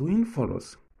God is doing for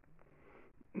us.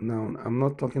 Now, I'm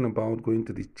not talking about going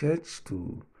to the church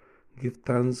to give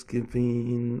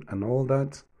thanksgiving and all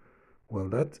that. Well,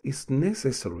 that is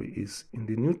necessary, is in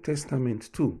the New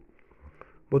Testament too.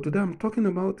 But today I'm talking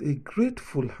about a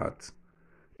grateful heart,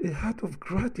 a heart of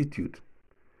gratitude,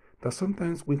 that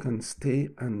sometimes we can stay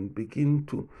and begin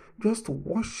to just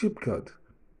worship God,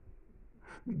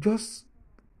 just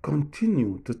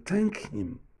continue to thank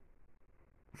Him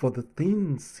for the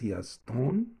things He has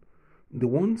done, the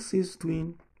ones He's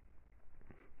doing,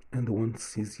 and the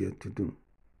ones He's yet to do.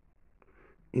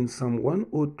 In Psalm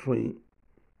 103,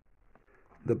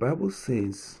 the Bible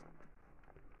says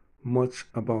much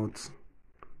about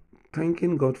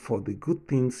thanking God for the good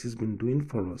things He's been doing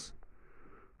for us.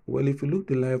 Well, if you look at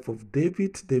the life of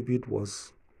David, David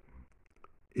was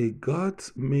a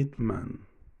God-made man.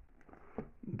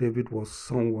 David was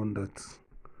someone that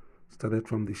started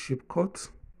from the sheepcote,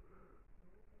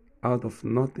 out of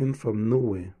nothing, from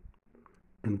nowhere,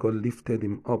 and God lifted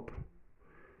him up.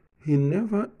 He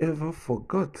never ever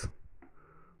forgot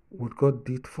what God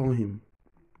did for him.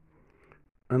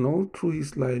 And all through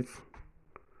his life,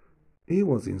 he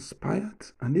was inspired,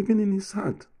 and even in his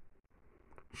heart,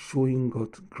 showing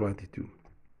God gratitude.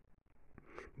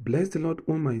 Bless the Lord,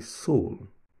 O my soul,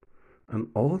 and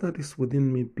all that is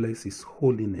within me, bless His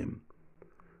holy name.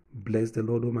 Bless the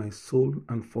Lord, O my soul,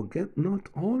 and forget not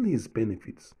all His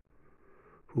benefits,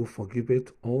 who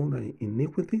forgiveth all thy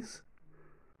iniquities,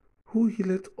 who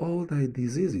healeth all thy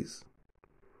diseases,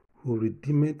 who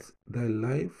redeemeth thy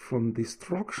life from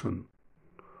destruction,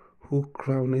 who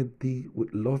crowned thee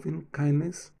with loving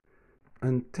kindness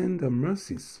and tender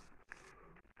mercies,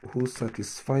 who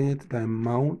satisfieth thy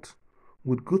mouth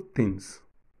with good things,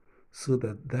 so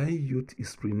that thy youth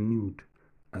is renewed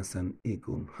as an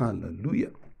eagle.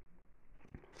 Hallelujah.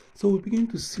 So we begin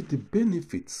to see the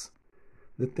benefits,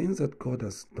 the things that God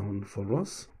has done for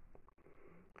us.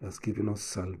 He has given us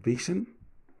salvation.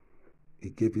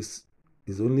 He gave His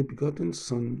only begotten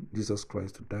Son, Jesus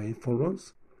Christ, to die for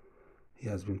us. He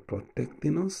has been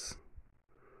protecting us.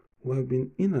 We have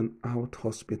been in and out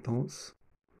hospitals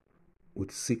with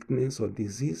sickness or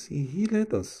disease. He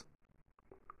healed us.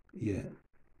 Yeah,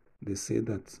 they say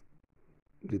that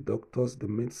the doctors, the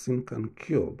medicine can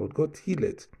cure, but God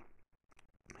healed.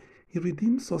 He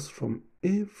redeems us from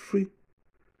every,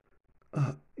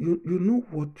 you know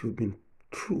what you've been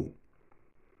through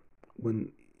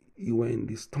when you were in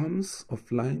the storms of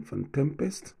life and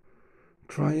tempest,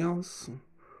 trials,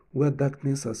 where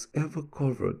darkness has ever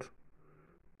covered.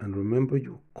 And remember,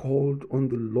 you called on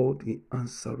the Lord, He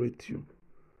answered you.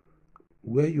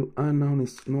 Where you are now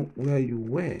is not where you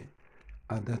were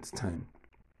at that time.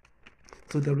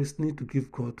 So there is need to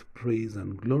give God praise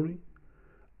and glory.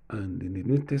 And in the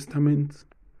New Testament,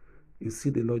 you see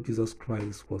the Lord Jesus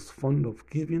Christ was fond of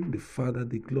giving the Father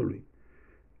the glory.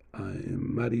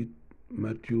 Matthew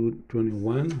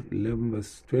 21, 11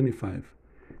 verse 25.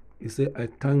 He said, I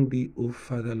thank thee, O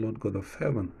Father, Lord God of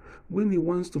heaven. When he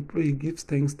wants to pray, he gives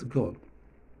thanks to God.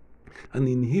 And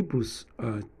in Hebrews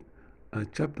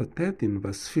chapter 13,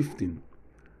 verse 15,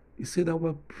 he said,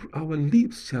 our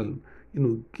lips shall,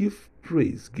 give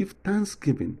praise, give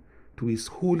thanksgiving to His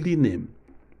holy name.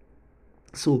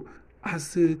 So,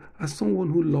 as someone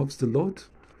who loves the Lord,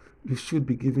 you should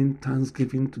be giving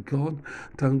thanksgiving to God.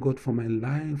 Thank God for my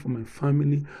life, for my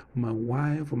family, for my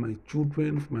wife, for my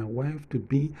children, for my wife to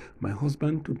be, my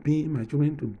husband to be, my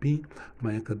children to be,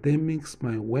 my academics,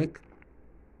 my work,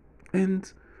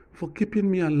 and for keeping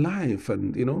me alive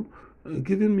and,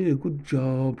 giving me a good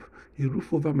job, a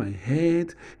roof over my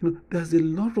head. There's a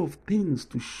lot of things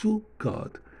to show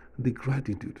God the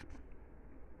gratitude.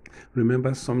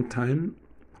 Remember sometime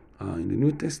in the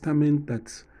New Testament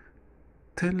that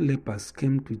 10 lepers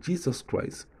came to Jesus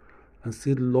Christ and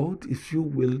said, Lord, if you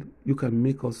will, you can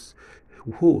make us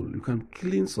whole. You can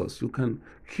cleanse us. You can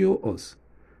cure us.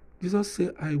 Jesus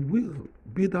said, I will.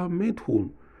 Be thou made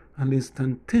whole. And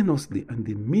instantaneously and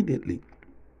immediately,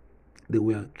 they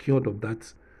were cured of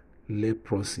that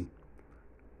leprosy.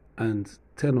 And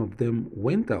 10 of them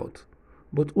went out.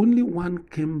 But only one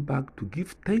came back to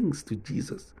give thanks to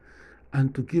Jesus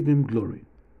and to give Him glory.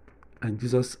 And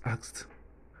Jesus asked,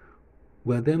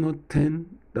 were there not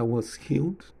 10 that was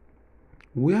healed?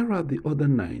 Where are the other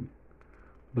 9?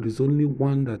 But it's only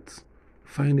one that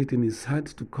find it in his heart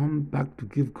to come back to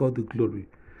give God the glory.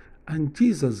 And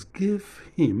Jesus gave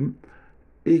him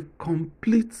a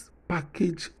complete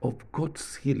package of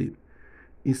God's healing.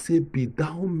 He said, be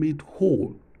thou made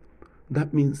whole.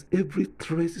 That means every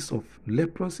traces of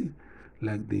leprosy,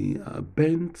 like the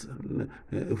bent,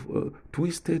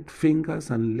 twisted fingers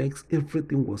and legs,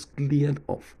 everything was cleared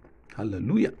off.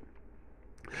 Hallelujah.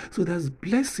 So there's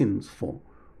blessings for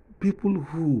people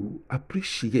who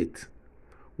appreciate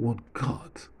what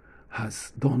God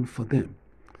has done for them.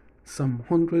 Psalm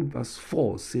 100 verse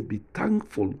 4 says, be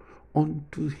thankful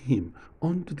unto him,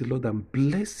 unto the Lord, and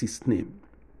bless his name.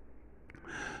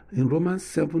 In Romans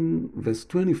 7 verse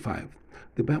 25,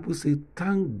 the Bible says,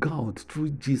 thank God through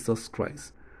Jesus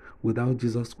Christ. Without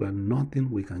Jesus, we are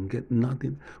nothing. We can get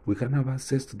nothing. We can have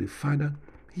access to the Father.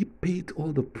 He paid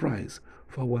all the price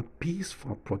for our peace, for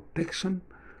our protection,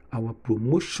 our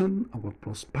promotion, our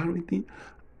prosperity,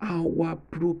 our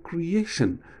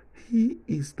procreation. He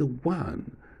is the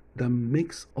one that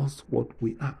makes us what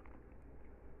we are.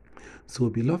 So,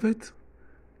 beloved,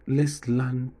 let's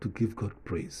learn to give God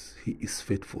praise. He is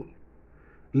faithful.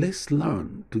 Let's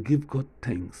learn to give God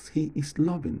thanks. He is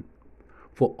loving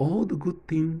for all the good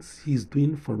things He is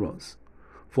doing for us,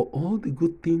 for all the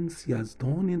good things He has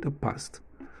done in the past,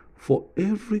 for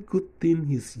every good thing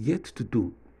He is yet to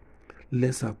do.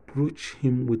 Let's approach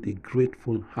Him with a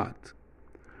grateful heart.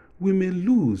 We may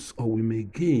lose or we may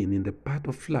gain in the path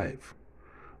of life.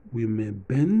 We may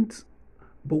bend,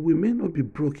 but we may not be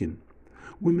broken.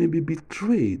 We may be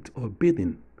betrayed or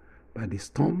beaten by the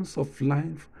storms of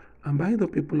life and by the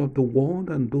people of the world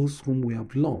and those whom we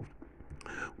have loved.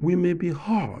 We may be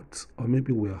hurt, or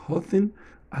maybe we are hurting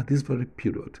at this very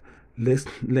period. Let's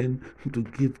learn to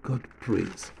give God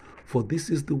praise, for this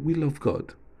is the will of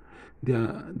God.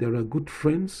 There are good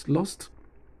friends lost,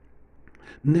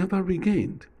 never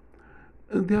regained.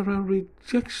 There are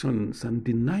rejections and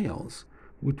denials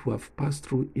which we have passed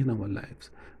through in our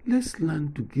lives. Let's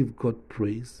learn to give God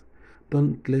praise.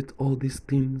 Don't let all these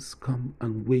things come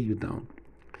and weigh you down.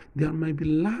 There might be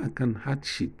lack and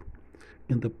hardship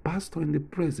in the past or in the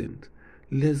present.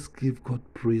 Let's give God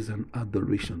praise and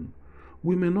adoration.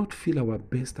 We may not feel our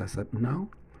best as at now.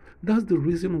 That's the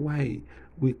reason why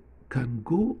we can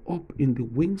go up in the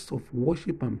wings of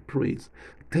worship and praise,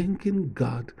 thanking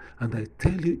God. And I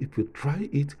tell you, if you try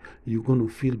it, you're going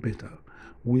to feel better.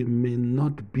 We may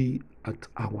not be at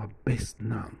our best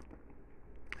now,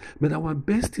 but our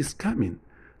best is coming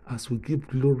as we give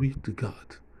glory to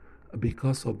God.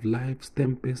 Because of life's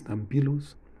tempest and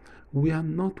billows, we are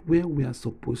not where we are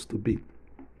supposed to be.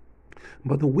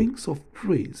 But the wings of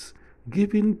praise,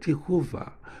 giving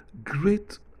Jehovah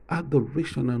great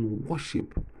adoration and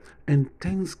worship and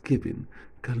thanksgiving,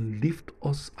 can lift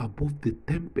us above the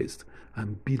tempest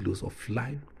and billows of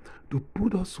life to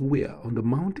put us where? On the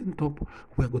mountaintop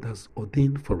where God has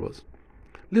ordained for us.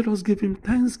 Let us give Him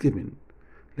thanksgiving.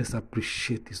 Let's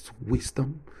appreciate His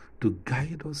wisdom to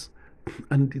guide us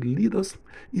and lead us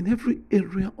in every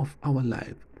area of our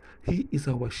life. He is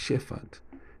our shepherd.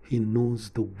 He knows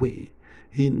the way.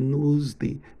 He knows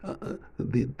the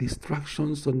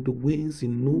distractions on the ways. He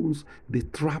knows the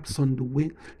traps on the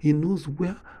way. He knows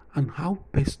where and how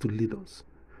best to lead us.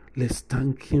 Let's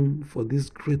thank Him for these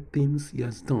great things He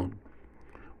has done.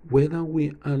 Whether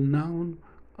we are now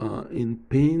in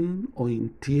pain or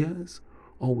in tears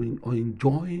or in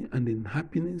joy and in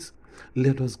happiness,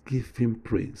 let us give Him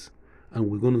praise. And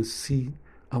we're going to see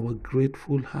our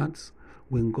grateful hearts.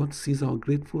 When God sees our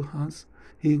grateful hearts,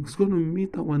 He's going to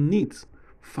meet our needs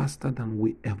faster than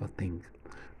we ever think.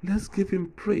 Let's give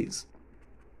Him praise.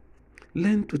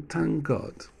 Learn to thank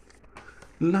God.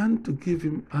 Learn to give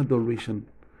Him adoration.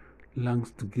 Learn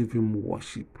to give Him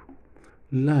worship.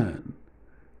 Learn.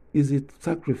 Is it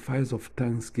sacrifice of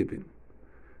thanksgiving?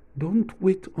 Don't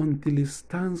wait until it's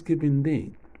Thanksgiving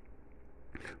Day.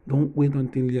 Don't wait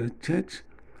until your church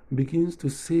begins to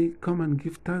say, come and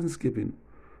give thanksgiving.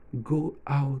 Go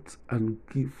out and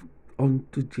give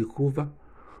unto Jehovah.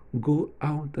 Go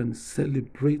out and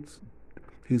celebrate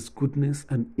His goodness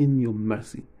and in your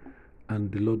mercy.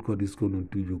 And the Lord God is going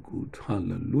to do you good.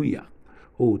 Hallelujah.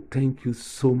 Oh, thank you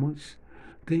so much.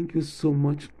 Thank you so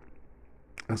much.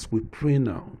 As we pray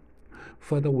now,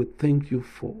 Father, we thank you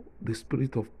for the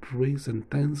spirit of praise and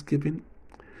thanksgiving.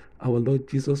 Our Lord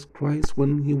Jesus Christ,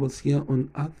 when He was here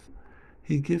on earth,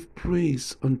 He gave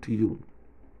praise unto you.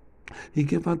 He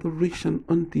gave adoration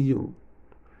unto you.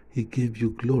 He gave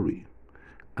you glory.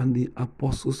 And the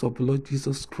apostles of the Lord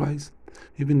Jesus Christ,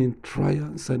 even in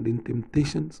trials and in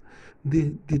temptations,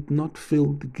 they did not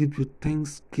fail to give you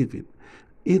thanksgiving.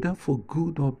 Either for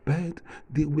good or bad,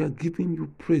 they were giving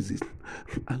you praises.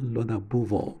 And Lord,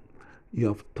 above all, You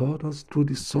have taught us through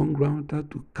the songwriter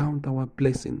to count our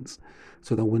blessings,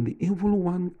 so that when the evil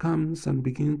one comes and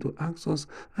begins to ask us,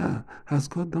 has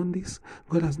God done this?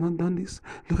 God has not done this.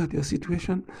 Look at your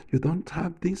situation. You don't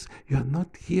have this. You are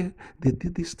not here. They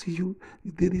did this to you.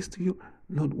 They did this to you.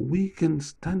 Lord, we can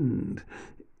stand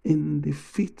in the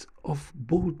feet of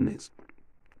boldness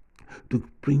to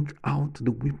bring out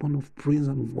the weapon of praise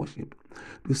and worship,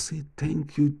 to say,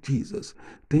 thank you, Jesus.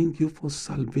 Thank you for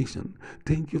salvation.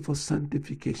 Thank you for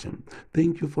sanctification.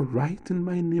 Thank you for writing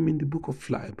my name in the book of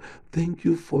life. Thank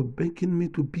you for making me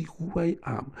to be who I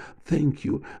am. Thank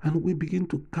you. And we begin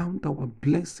to count our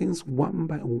blessings one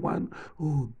by one.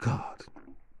 Oh God.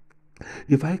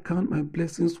 If I count my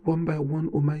blessings one by one,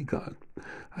 oh my God,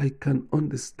 I can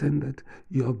understand that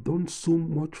you have done so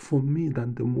much for me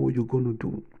than the more you're going to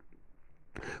do.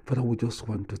 Father, we just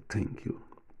want to thank you.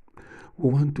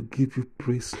 We want to give you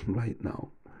praise right now.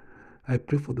 I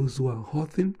pray for those who are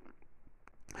hurting.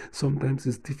 Sometimes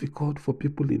it's difficult for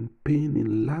people in pain,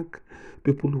 in lack,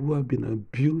 people who have been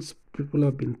abused, people who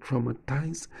have been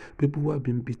traumatized, people who have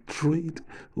been betrayed.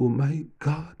 Oh my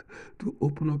God, to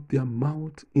open up their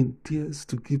mouth in tears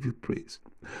to give you praise.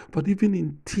 But even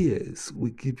in tears,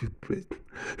 we give you praise.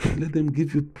 Let them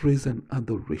give you praise and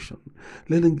adoration.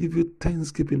 Let them give you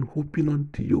thanksgiving, hoping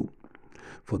unto you.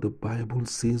 For the Bible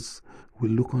says, we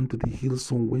look unto the hills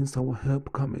from whence our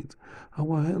help cometh.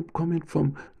 Our help cometh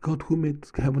from God who made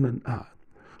heaven and earth.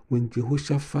 When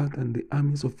Jehoshaphat and the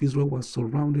armies of Israel were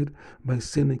surrounded by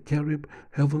Sennacherib,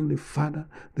 Heavenly Father,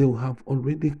 they will have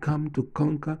already come to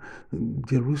conquer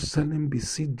Jerusalem,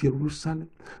 besiege Jerusalem.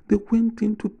 They went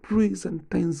into praise and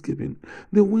thanksgiving.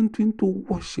 They went into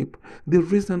worship. They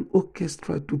raised an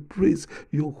orchestra to praise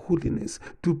your holiness,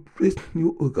 to praise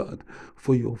you, O God,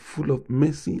 for you're full of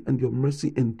mercy and your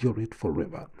mercy endureth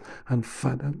forever. And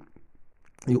Father,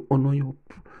 you honor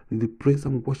the praise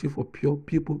and worship of pure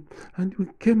people, and you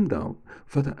came down,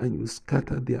 Father, and you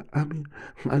scattered their army,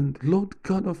 and Lord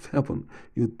God of heaven,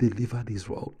 you delivered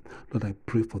Israel. Lord, I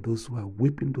pray for those who are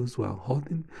weeping, those who are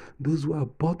hurting, those who are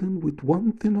burdened with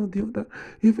one thing or the other.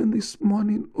 Even this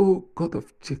morning, oh God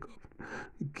of Jacob,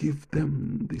 give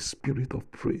them the spirit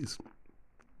of praise.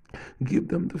 Give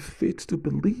them the faith to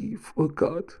believe, oh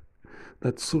God,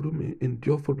 that sorrow may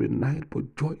endure for a night,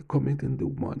 but joy cometh in the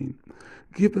morning.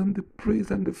 Give them the praise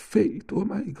and the faith, oh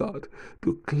my God,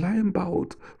 to climb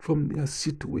out from their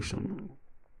situation,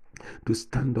 to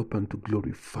stand up and to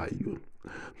glorify you.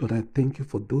 Lord, I thank you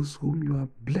for those whom you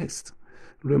have blessed.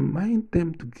 Remind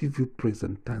them to give you praise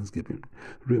and thanksgiving.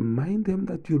 Remind them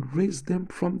that you raised them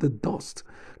from the dust,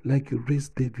 like you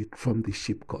raised David from the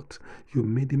sheepcote. You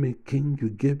made him a king. You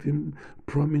gave him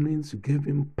prominence. You gave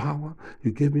him power. You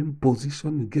gave him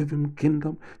position. You gave him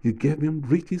kingdom. You gave him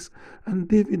riches. And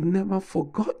David never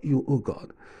forgot you, O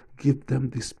God. Give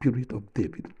them the spirit of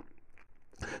David.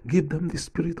 Give them the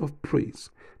spirit of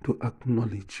praise to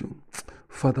acknowledge you.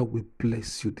 Father, we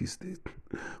bless you this day.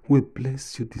 We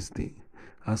bless you this day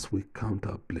as we count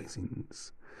our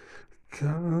blessings.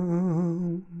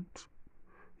 Count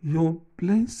your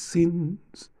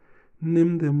blessings,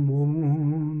 name them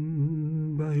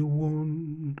one by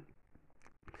one.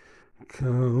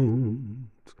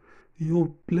 Count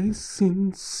your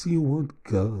blessings, see what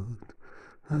God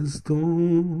has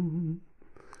done.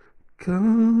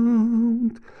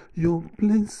 Count your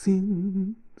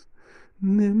blessings,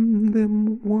 name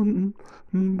them one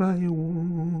by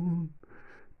one,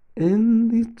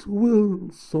 and it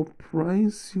will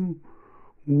surprise you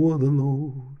what the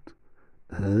Lord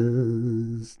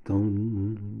has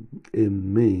done.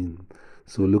 Amen.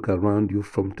 So look around you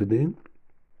from today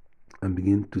and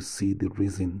begin to see the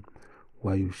reason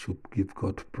why you should give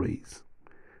God praise.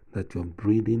 That you're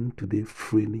breathing today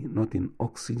freely, not in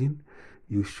oxygen,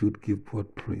 you should give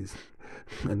God praise.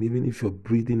 And even if you're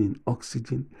breathing in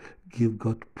oxygen, give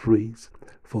God praise,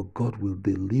 for God will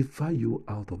deliver you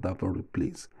out of that very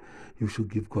place. You should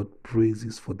give God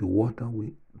praises for the water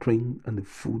we drink and the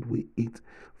food we eat,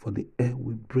 for the air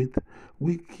we breathe.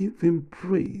 We give him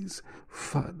praise,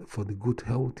 Father, for the good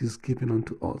health he's given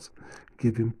unto us.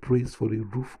 Give him praise for a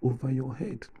roof over your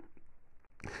head.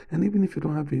 And even if you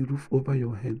don't have a roof over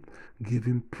your head, give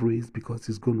him praise, because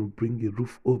he's going to bring a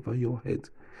roof over your head.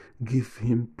 Give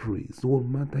him praise, no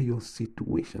matter your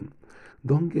situation.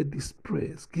 Don't get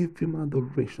distressed. Give him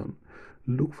adoration.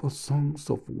 Look for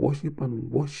songs of worship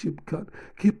and worship God.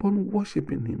 Keep on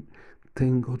worshiping him.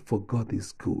 Thank God, for God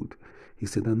is good. He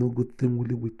said, "And no good thing will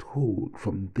he withhold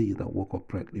from they that walk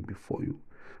uprightly before you."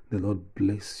 The Lord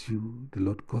bless you. The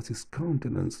Lord cause his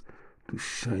countenance to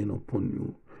shine upon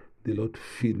you. The Lord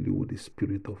fill you with the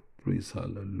spirit of praise.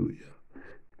 Hallelujah.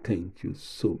 Thank you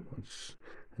so much.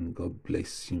 and God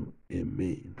bless you.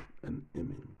 Amen and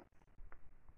amen.